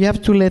 So you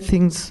have to let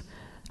things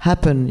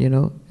happen,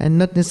 and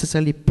not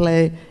necessarily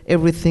play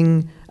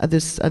everything at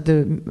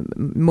the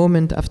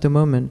moment after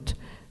moment,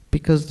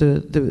 because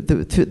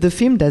the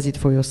film does it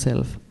for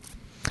yourself.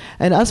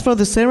 And as for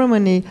the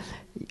ceremony,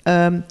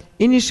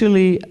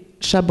 initially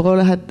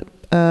Chabrol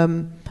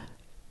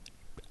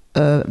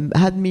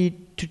had me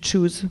to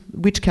choose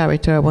which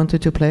character I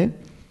wanted to play,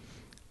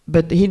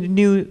 but he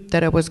knew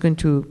that I was going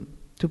to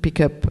pick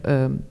up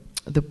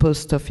the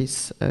post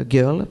office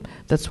girl.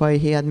 That's why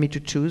he had me to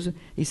choose.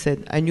 He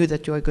said, I knew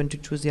that you were going to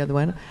choose the other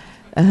one.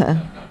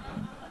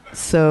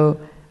 So,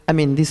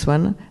 this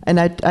one. And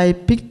I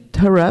picked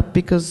her up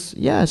because,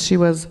 she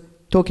was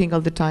talking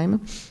all the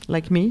time,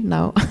 like me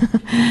now.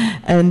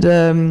 And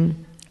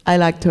I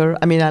liked her.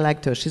 I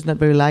liked her. She's not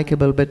very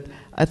likable, but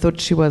I thought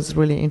she was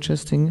really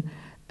interesting.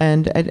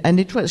 And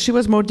she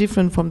was more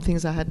different from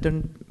things I had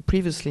done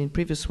previously in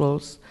previous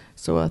roles.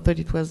 So I thought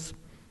it was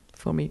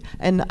for me.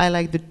 And I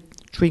like the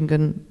chewing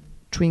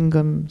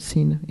gum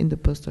scene in the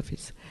post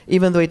office,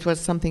 even though it was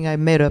something I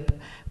made up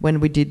when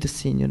we did the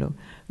scene,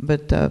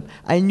 But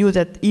I knew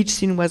that each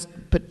scene was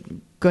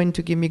going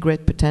to give me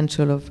great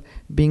potential of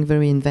being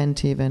very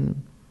inventive,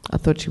 and I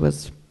thought she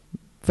was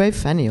very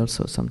funny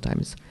also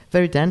sometimes.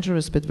 Very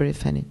dangerous, but very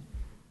funny.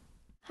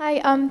 Hi,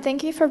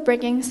 thank you for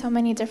bringing so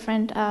many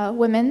different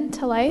women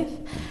to life.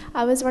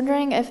 I was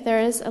wondering if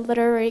there is a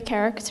literary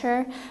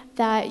character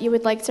that you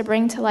would like to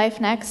bring to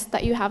life next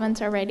that you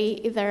haven't already,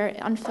 either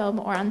on film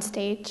or on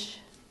stage.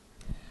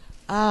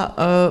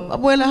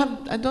 Well,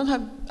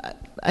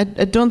 I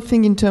don't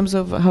think in terms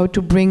of how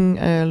to bring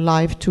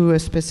life to a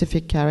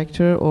specific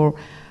character, or,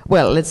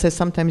 well, let's say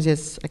sometimes,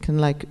 yes, I can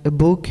like a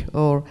book,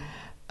 or,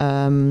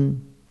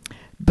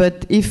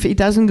 but if it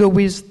doesn't go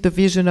with the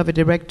vision of a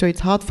director,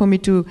 it's hard for me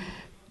to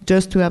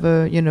have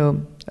a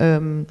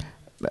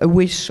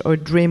wish or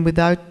dream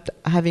without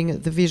having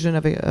the vision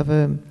of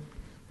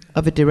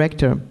a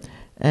director.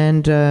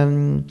 And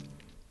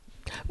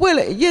well,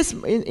 yes,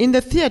 in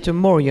the theater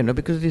more,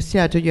 because in the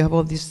theater you have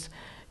all these,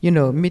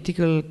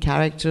 mythical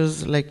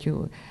characters, like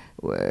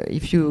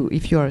if you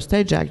are a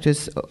stage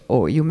actress,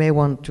 or you may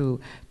want to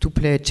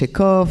play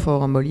Chekhov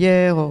or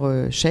Molière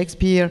or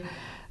Shakespeare.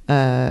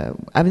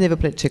 I've never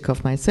played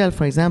Chekhov myself,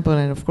 for example,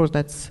 and of course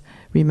that's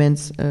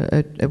remains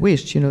a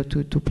wish,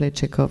 to play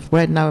Chekhov.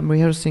 Right now I'm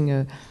rehearsing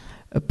a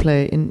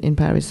play in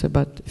Paris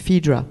about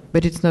Phaedra,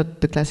 but it's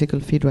not the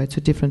classical Phaedra, it's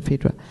a different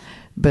Phaedra,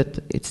 but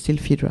it's still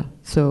Phaedra.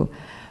 So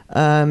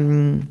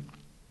in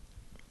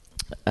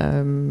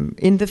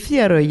the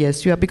theater,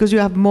 yes, because you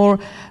have more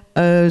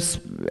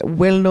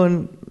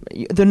well-known,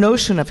 the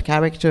notion of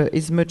character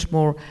is much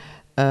more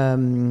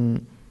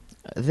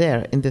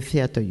there in the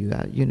theater.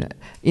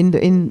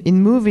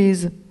 In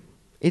movies,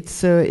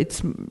 it's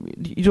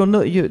you don't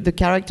know, the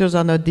characters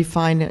are not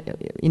defined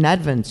in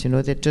advance.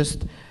 They're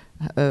just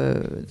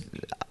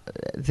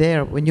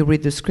there when you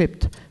read the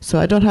script. So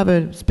I don't have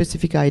a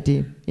specific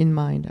idea in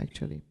mind,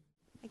 actually.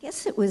 I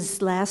guess it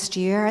was last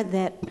year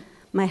that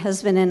my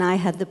husband and I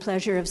had the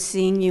pleasure of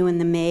seeing you in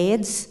The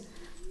Maids.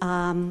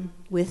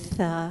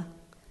 with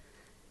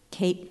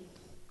Kate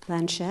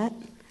Blanchett,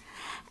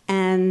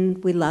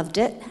 and we loved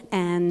it.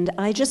 And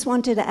I just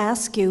wanted to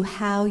ask you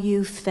how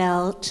you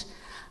felt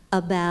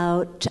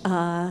about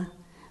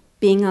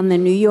being on the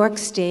New York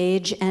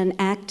stage and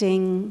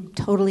acting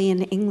totally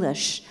in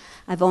English.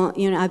 I've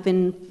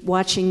been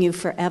watching you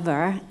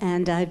forever,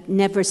 and I've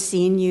never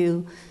seen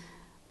you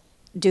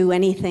do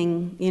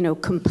anything,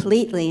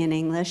 completely in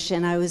English.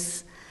 And I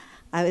was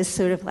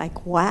sort of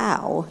like,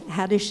 wow.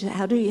 How do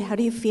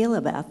you feel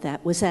about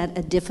that? Was that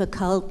a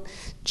difficult,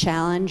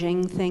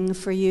 challenging thing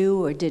for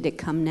you, or did it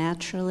come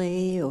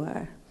naturally,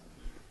 or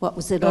what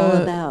was it all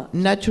about?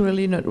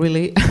 Naturally, not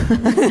really.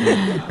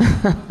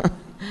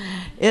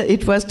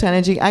 It was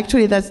challenging.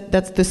 Actually,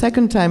 that's the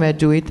second time I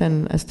do it,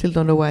 and I still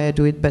don't know why I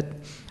do it, but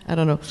I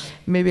don't know.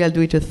 Maybe I'll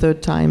do it a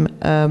third time.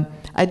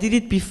 I did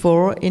it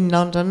before in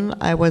London.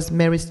 I was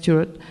Mary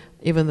Stuart,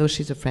 even though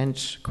she's a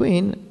French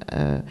queen.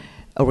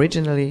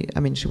 Originally,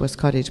 she was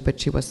Scottish, but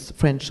she was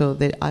French, so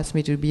they asked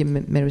me to be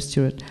Mary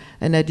Stuart.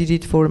 And I did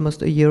it for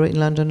almost a year in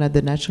London at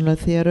the National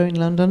Theatre in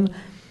London,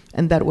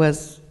 and that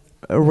was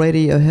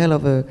already a hell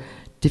of a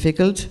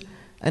difficult.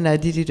 And I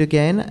did it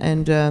again,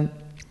 and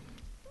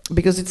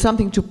because it's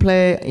something to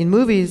play in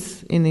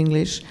movies in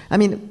English.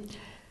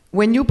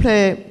 When you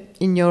play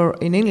in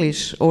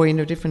English or in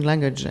a different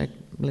language,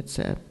 let's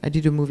say I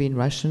did a movie in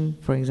Russian,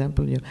 for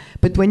example.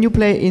 But when you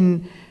play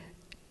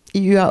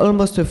you are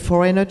almost a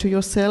foreigner to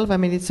yourself.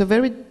 It's a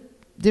very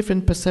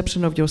different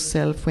perception of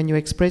yourself when you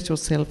express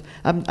yourself.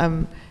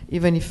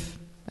 Even if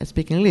I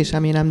speak English,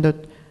 I'm not.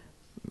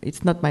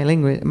 It's not my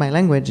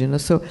language,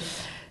 So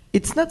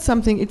it's not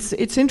something.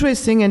 It's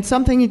interesting, and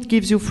something it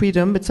gives you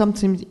freedom, but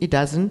something it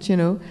doesn't.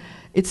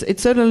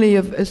 It's certainly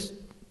a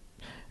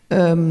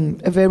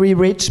very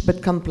rich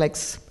but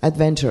complex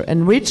adventure,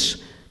 and rich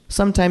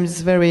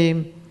sometimes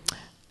very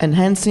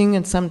enhancing,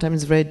 and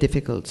sometimes very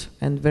difficult,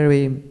 and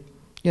very.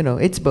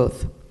 It's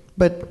both.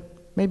 But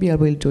maybe I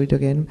will do it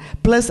again.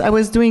 Plus, that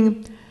was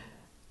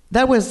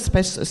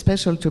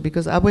special too,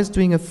 because I was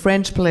doing a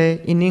French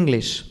play in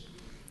English.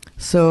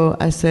 So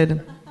I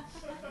said,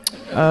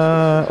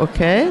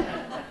 okay,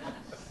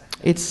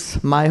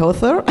 it's my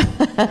author,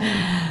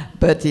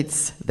 but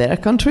it's their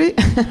country.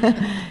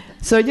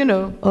 So,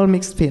 all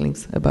mixed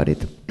feelings about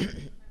it.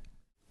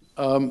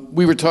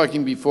 We were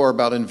talking before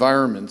about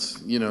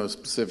environments,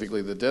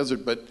 specifically the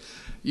desert, but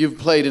you've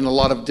played in a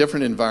lot of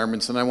different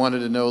environments, and I wanted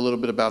to know a little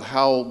bit about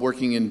how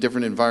working in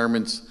different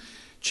environments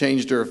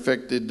changed or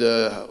affected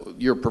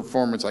your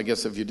performance. I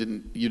guess if you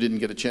didn't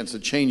get a chance to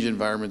change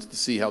environments to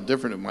see how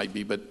different it might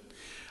be, but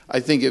I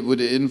think it would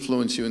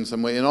influence you in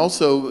some way. And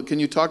also, can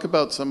you talk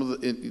about some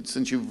of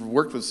since you've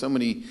worked with so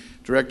many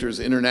directors,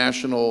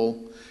 international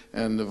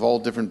and of all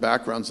different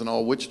backgrounds and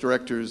all, which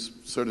directors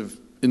sort of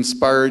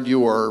inspired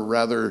you, or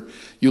rather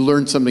you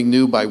learned something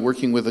new by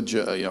working with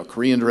a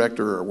Korean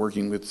director or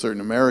working with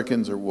certain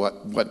Americans or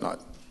whatnot?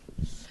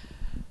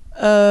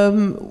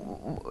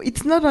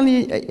 It's not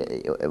only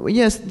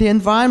yes, the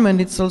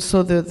environment. It's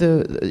also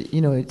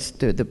it's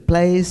the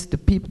place, the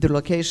people, the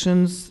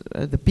locations,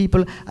 the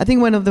people. I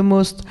think one of the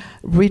most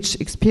rich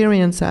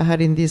experience I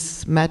had in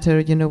this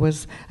matter,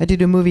 was I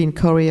did a movie in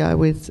Korea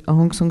with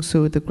Hong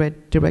Sang-soo, the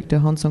great director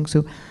Hong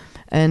Sang-soo,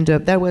 and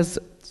that was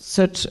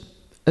such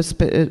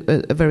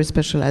a very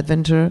special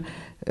adventure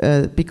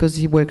because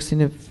he works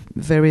in a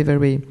very,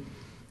 very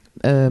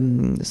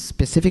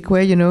specific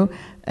way,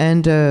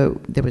 and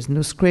there was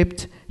no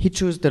script. He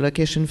chose the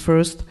location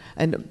first,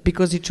 and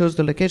because he chose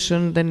the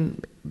location, then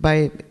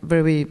by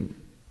very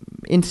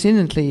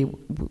incidentally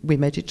we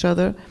met each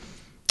other,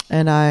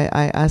 and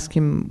I asked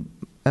him,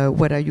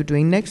 what are you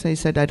doing next? And he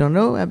said, I don't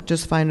know, I've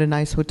just found a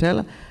nice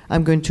hotel,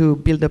 I'm going to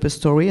build up a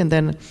story. And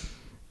then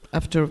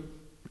after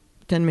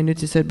 10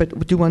 minutes he said, but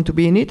do you want to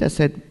be in it? I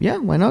said, yeah,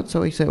 why not?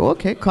 So he said,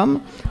 okay,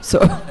 come. So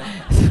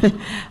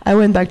I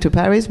went back to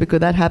Paris, because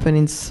that happened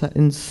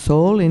in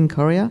Seoul, in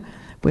Korea,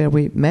 where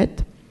we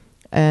met.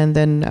 And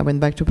then I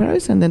went back to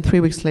Paris, and then 3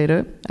 weeks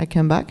later I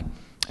came back,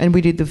 and we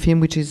did the film,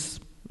 which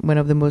is one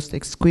of the most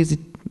exquisite,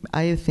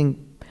 I think,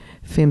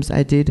 films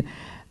I did.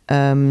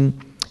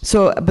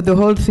 But the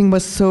whole thing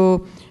was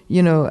so,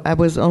 I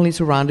was only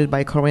surrounded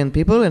by Korean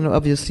people, and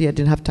obviously I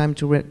didn't have time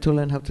to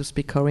learn how to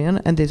speak Korean,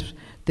 and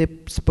they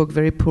spoke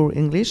very poor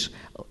English,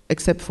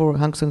 except for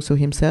Hong Sang-soo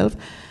himself.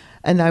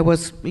 And I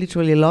was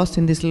literally lost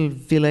in this little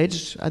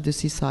village at the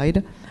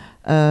seaside.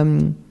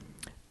 And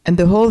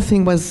the whole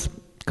thing was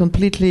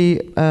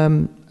completely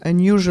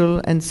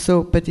unusual,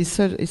 but he's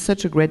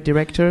such a great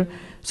director.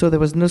 So there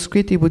was no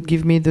script. He would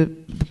give me the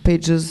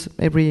pages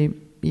every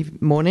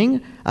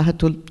morning. I had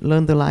to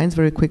learn the lines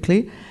very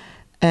quickly.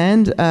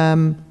 And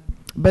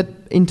but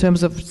in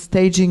terms of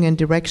staging and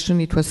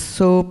direction, it was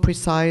so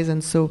precise,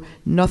 and so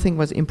nothing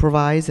was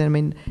improvised.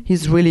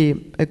 He's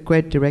really a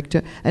great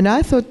director. And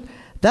I thought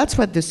that's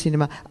what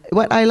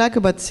what I like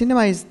about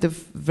cinema is the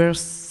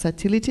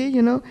versatility,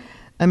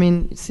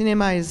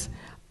 cinema is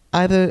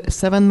either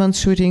 7 months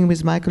shooting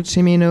with Michael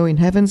Cimino in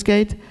Heaven's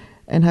Gate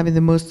and having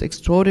the most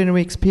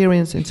extraordinary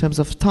experience in terms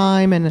of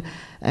time and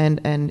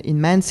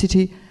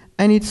immensity,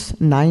 and it's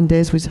 9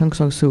 days with Hong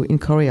Sang-soo in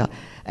Korea.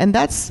 And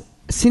that's,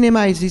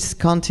 cinema is this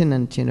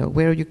continent, you know,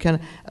 where you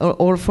can,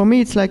 or for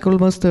me it's like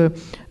almost a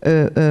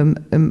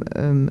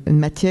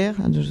matière,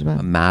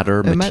 a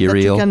matter, material.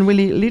 That you can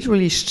really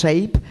literally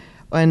shape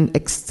and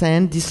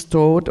extend,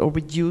 distort, or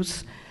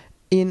reduce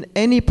in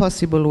any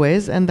possible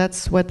ways. And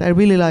that's what I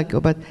really like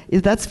about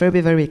it. That's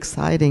very, very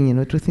exciting, you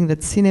know, to think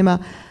that cinema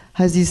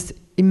has this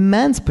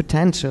immense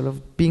potential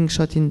of being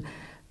shot in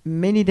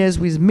many days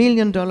with $1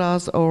 million,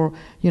 or,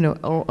 you know,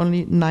 or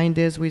only 9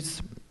 days with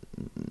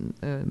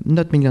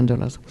not $1 million,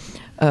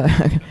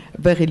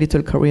 very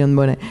little Korean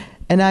money.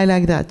 And I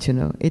like that, you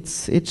know.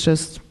 It's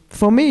just,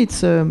 for me,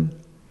 it's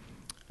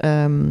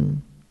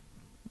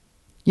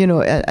you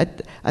know,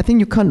 I think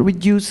you can't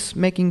reduce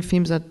making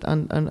films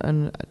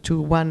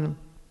to one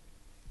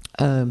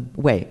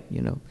way,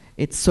 you know.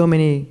 It's so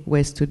many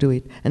ways to do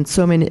it, and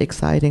so many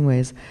exciting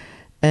ways.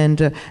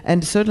 And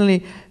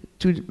certainly,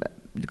 to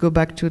go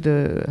back to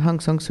the Hong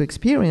Sang-soo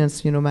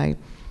experience, you know,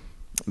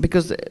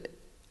 because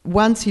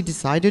once he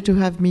decided to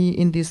have me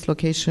in this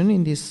location,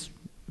 in this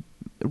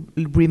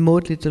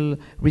remote little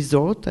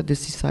resort at the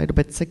seaside,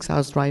 about 6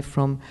 hours drive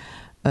from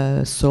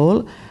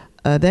Seoul,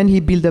 then he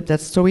built up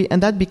that story,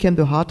 and that became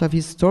the heart of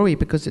his story,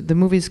 because the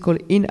movie is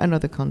called In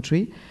Another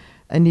Country,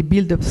 and he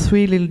built up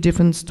 3 little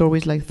different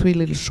stories, like 3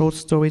 little short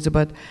stories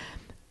about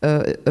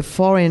a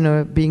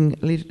foreigner being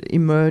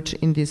emerged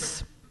in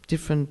this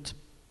different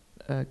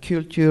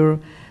culture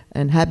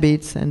and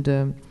habits, and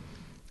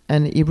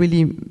he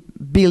really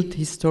built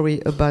his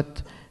story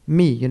about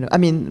me, you know. I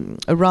mean,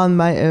 around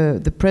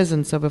the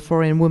presence of a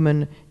foreign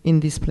woman in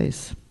this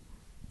place.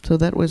 So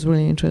that was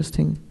really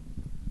interesting.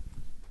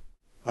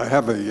 I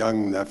have a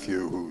young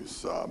nephew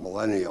who's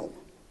millennial,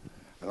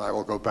 and I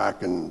will go back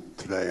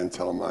today and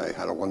tell him I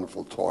had a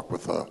wonderful talk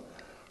with a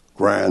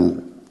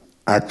grand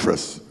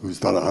actress who's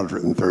done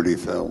 130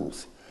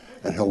 films,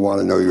 and he'll want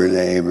to know your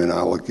name, and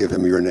I will give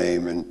him your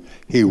name, and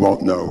he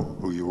won't know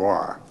who you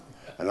are.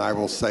 And I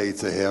will say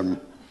to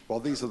him, well,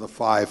 these are the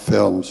 5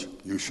 films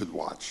you should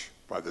watch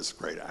by this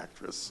great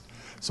actress.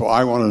 So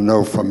I want to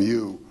know from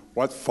you,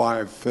 what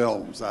 5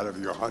 films out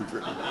of your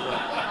 100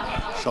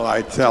 shall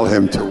I tell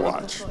him to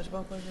watch? Quels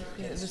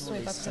sont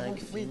les 5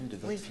 films de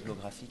votre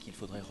filmographie qu'il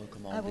faudrait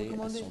recommander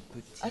à son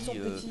petit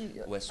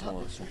ou à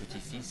son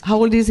petit-fils? How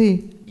old is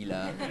he? Il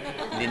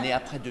est né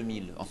après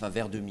 2000, enfin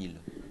vers 2000.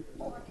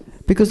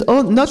 Because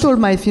not all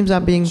my films are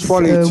being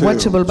 22,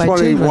 watchable by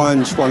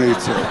 21, children.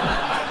 22.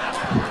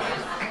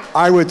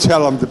 I would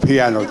tell him the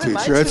piano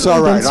teacher. It's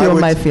all right. He's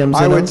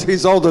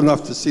old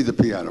enough to see the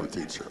piano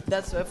teacher.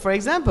 That's, for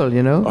example,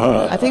 you know.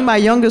 I think my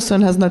youngest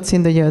son has not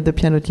seen the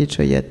piano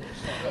teacher yet.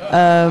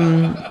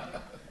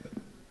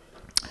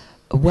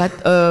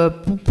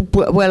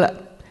 Well,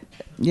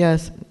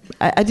 yes,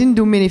 I didn't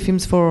do many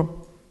films for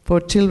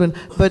children,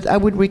 but I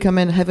would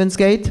recommend Heaven's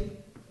Gate,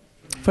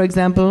 for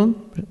example,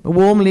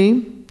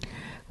 warmly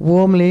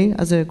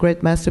as a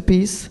great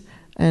masterpiece,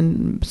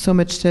 and so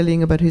much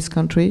telling about his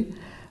country.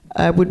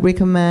 I would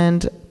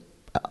recommend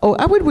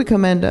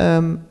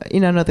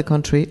In Another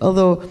Country,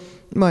 although,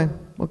 well,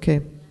 okay,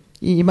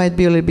 he might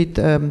be a little bit.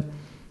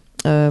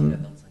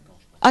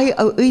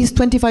 He's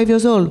 25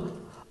 years old.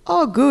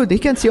 Oh, good, he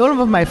can see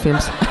all of my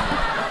films.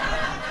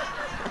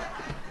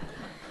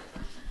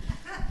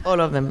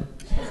 All of them.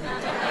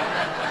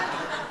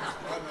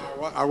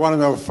 I want to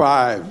know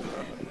 5.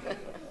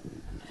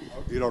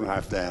 You don't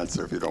have to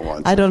answer if you don't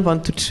want to. I don't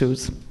want to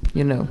choose,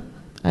 you know.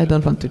 I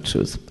don't want to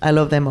choose. I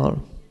love them all.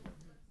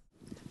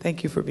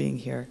 Thank you for being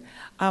here.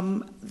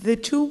 The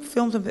 2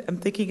 films I'm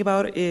thinking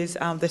about is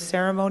The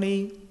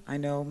Ceremony, I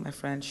know my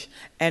French,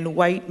 and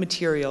White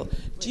Material.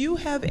 Do you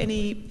have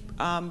any,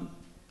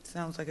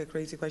 sounds like a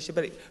crazy question,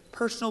 but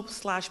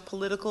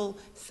personal/political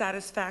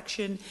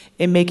satisfaction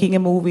in making a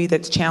movie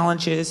that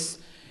challenges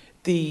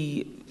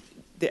the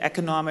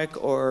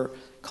economic or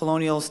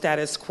colonial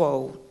status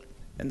quo,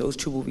 and those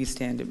 2 movies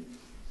stand in?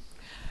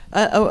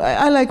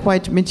 I like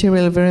White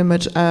Material very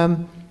much.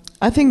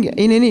 I think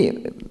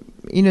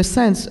in a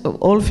sense,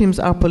 all films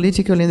are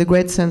political in the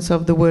great sense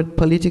of the word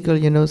political,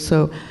 you know,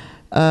 so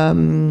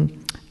I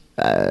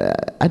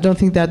don't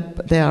think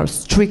that they are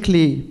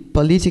strictly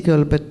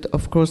political, but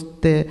of course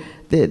they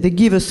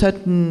give a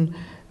certain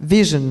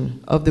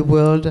vision of the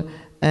world,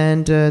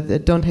 and they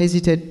don't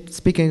hesitate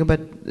speaking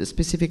about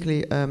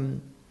specifically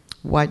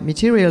White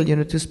Material, you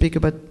know, to speak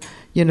about,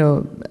 you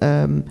know,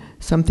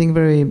 something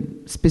very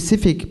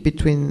specific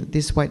between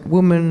this white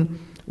woman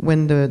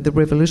when the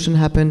revolution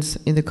happens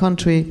in the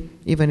country,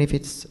 even if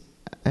it's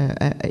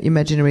an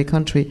imaginary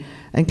country.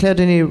 And Claire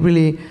Denis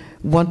really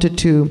wanted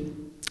to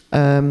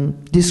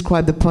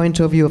describe the point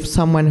of view of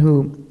someone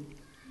who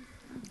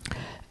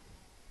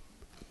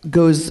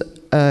goes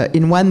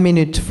in 1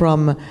 minute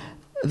from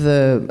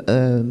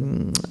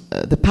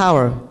the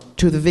power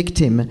to the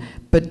victim,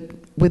 but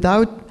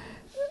without,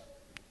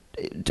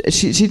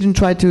 she didn't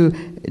try to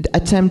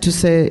attempt to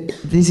say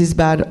this is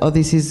bad or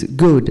this is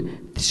good.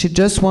 She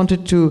just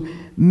wanted to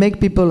make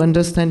people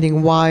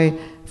understanding why,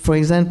 for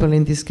example,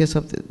 in this case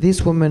of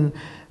this woman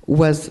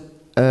was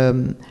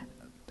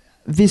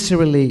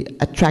viscerally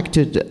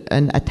attracted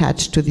and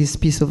attached to this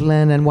piece of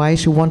land, and why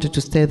she wanted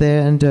to stay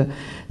there. And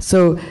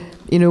so,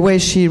 in a way,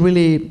 she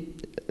really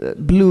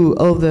blew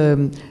all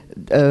the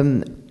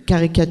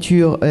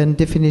caricature and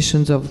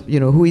definitions of,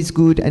 who is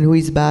good and who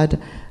is bad.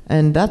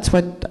 And that's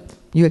what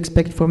you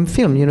expect from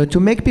film, to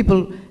make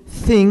people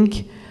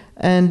think,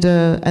 and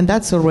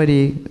that's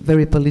already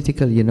very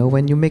political,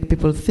 when you make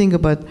people think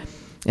about,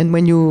 and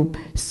when you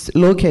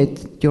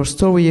locate your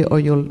story or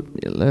your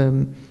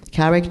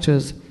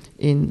characters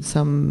in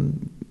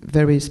some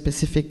very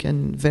specific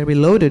and very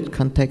loaded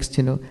context,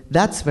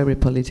 that's very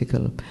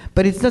political.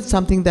 But it's not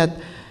something that,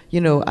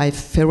 I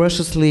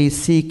ferociously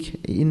seek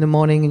in the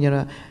morning,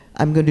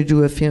 I'm going to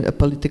do a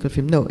political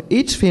film. No,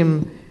 each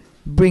film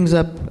brings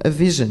up a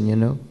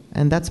vision,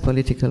 and that's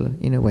political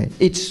in a way.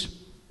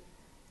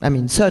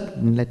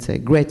 Certain, let's say,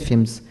 great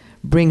films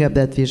bring up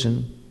that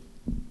vision.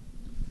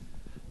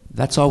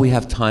 That's all we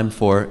have time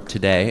for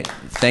today.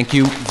 Thank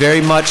you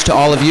very much to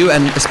all of you,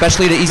 and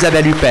especially to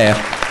Isabelle Huppert.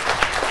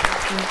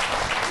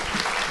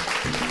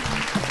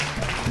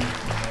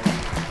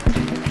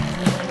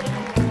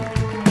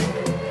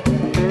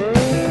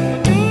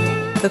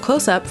 The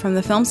Close-Up from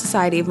the Film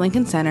Society of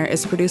Lincoln Center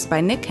is produced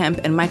by Nick Kemp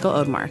and Michael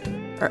Odemark.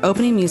 Our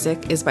opening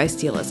music is by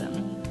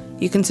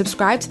Steelism. You can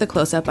subscribe to The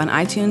Close-Up on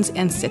iTunes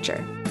and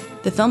Stitcher.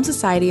 The Film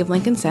Society of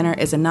Lincoln Center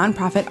is a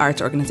nonprofit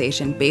arts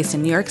organization based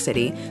in New York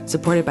City,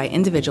 supported by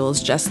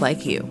individuals just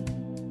like you.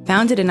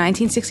 Founded in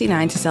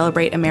 1969 to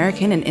celebrate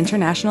American and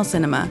international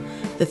cinema,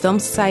 the Film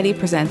Society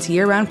presents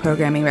year-round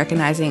programming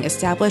recognizing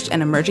established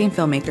and emerging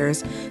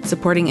filmmakers,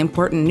 supporting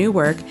important new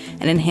work,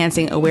 and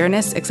enhancing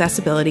awareness,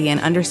 accessibility, and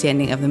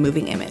understanding of the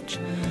moving image.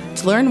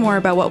 To learn more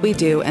about what we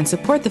do and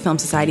support the Film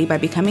Society by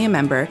becoming a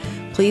member,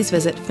 please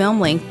visit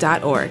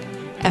filmlink.org,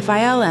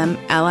 FILMLINC.org.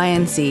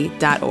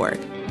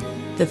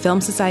 The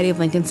Film Society of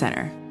Lincoln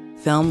Center.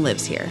 Film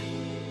lives here.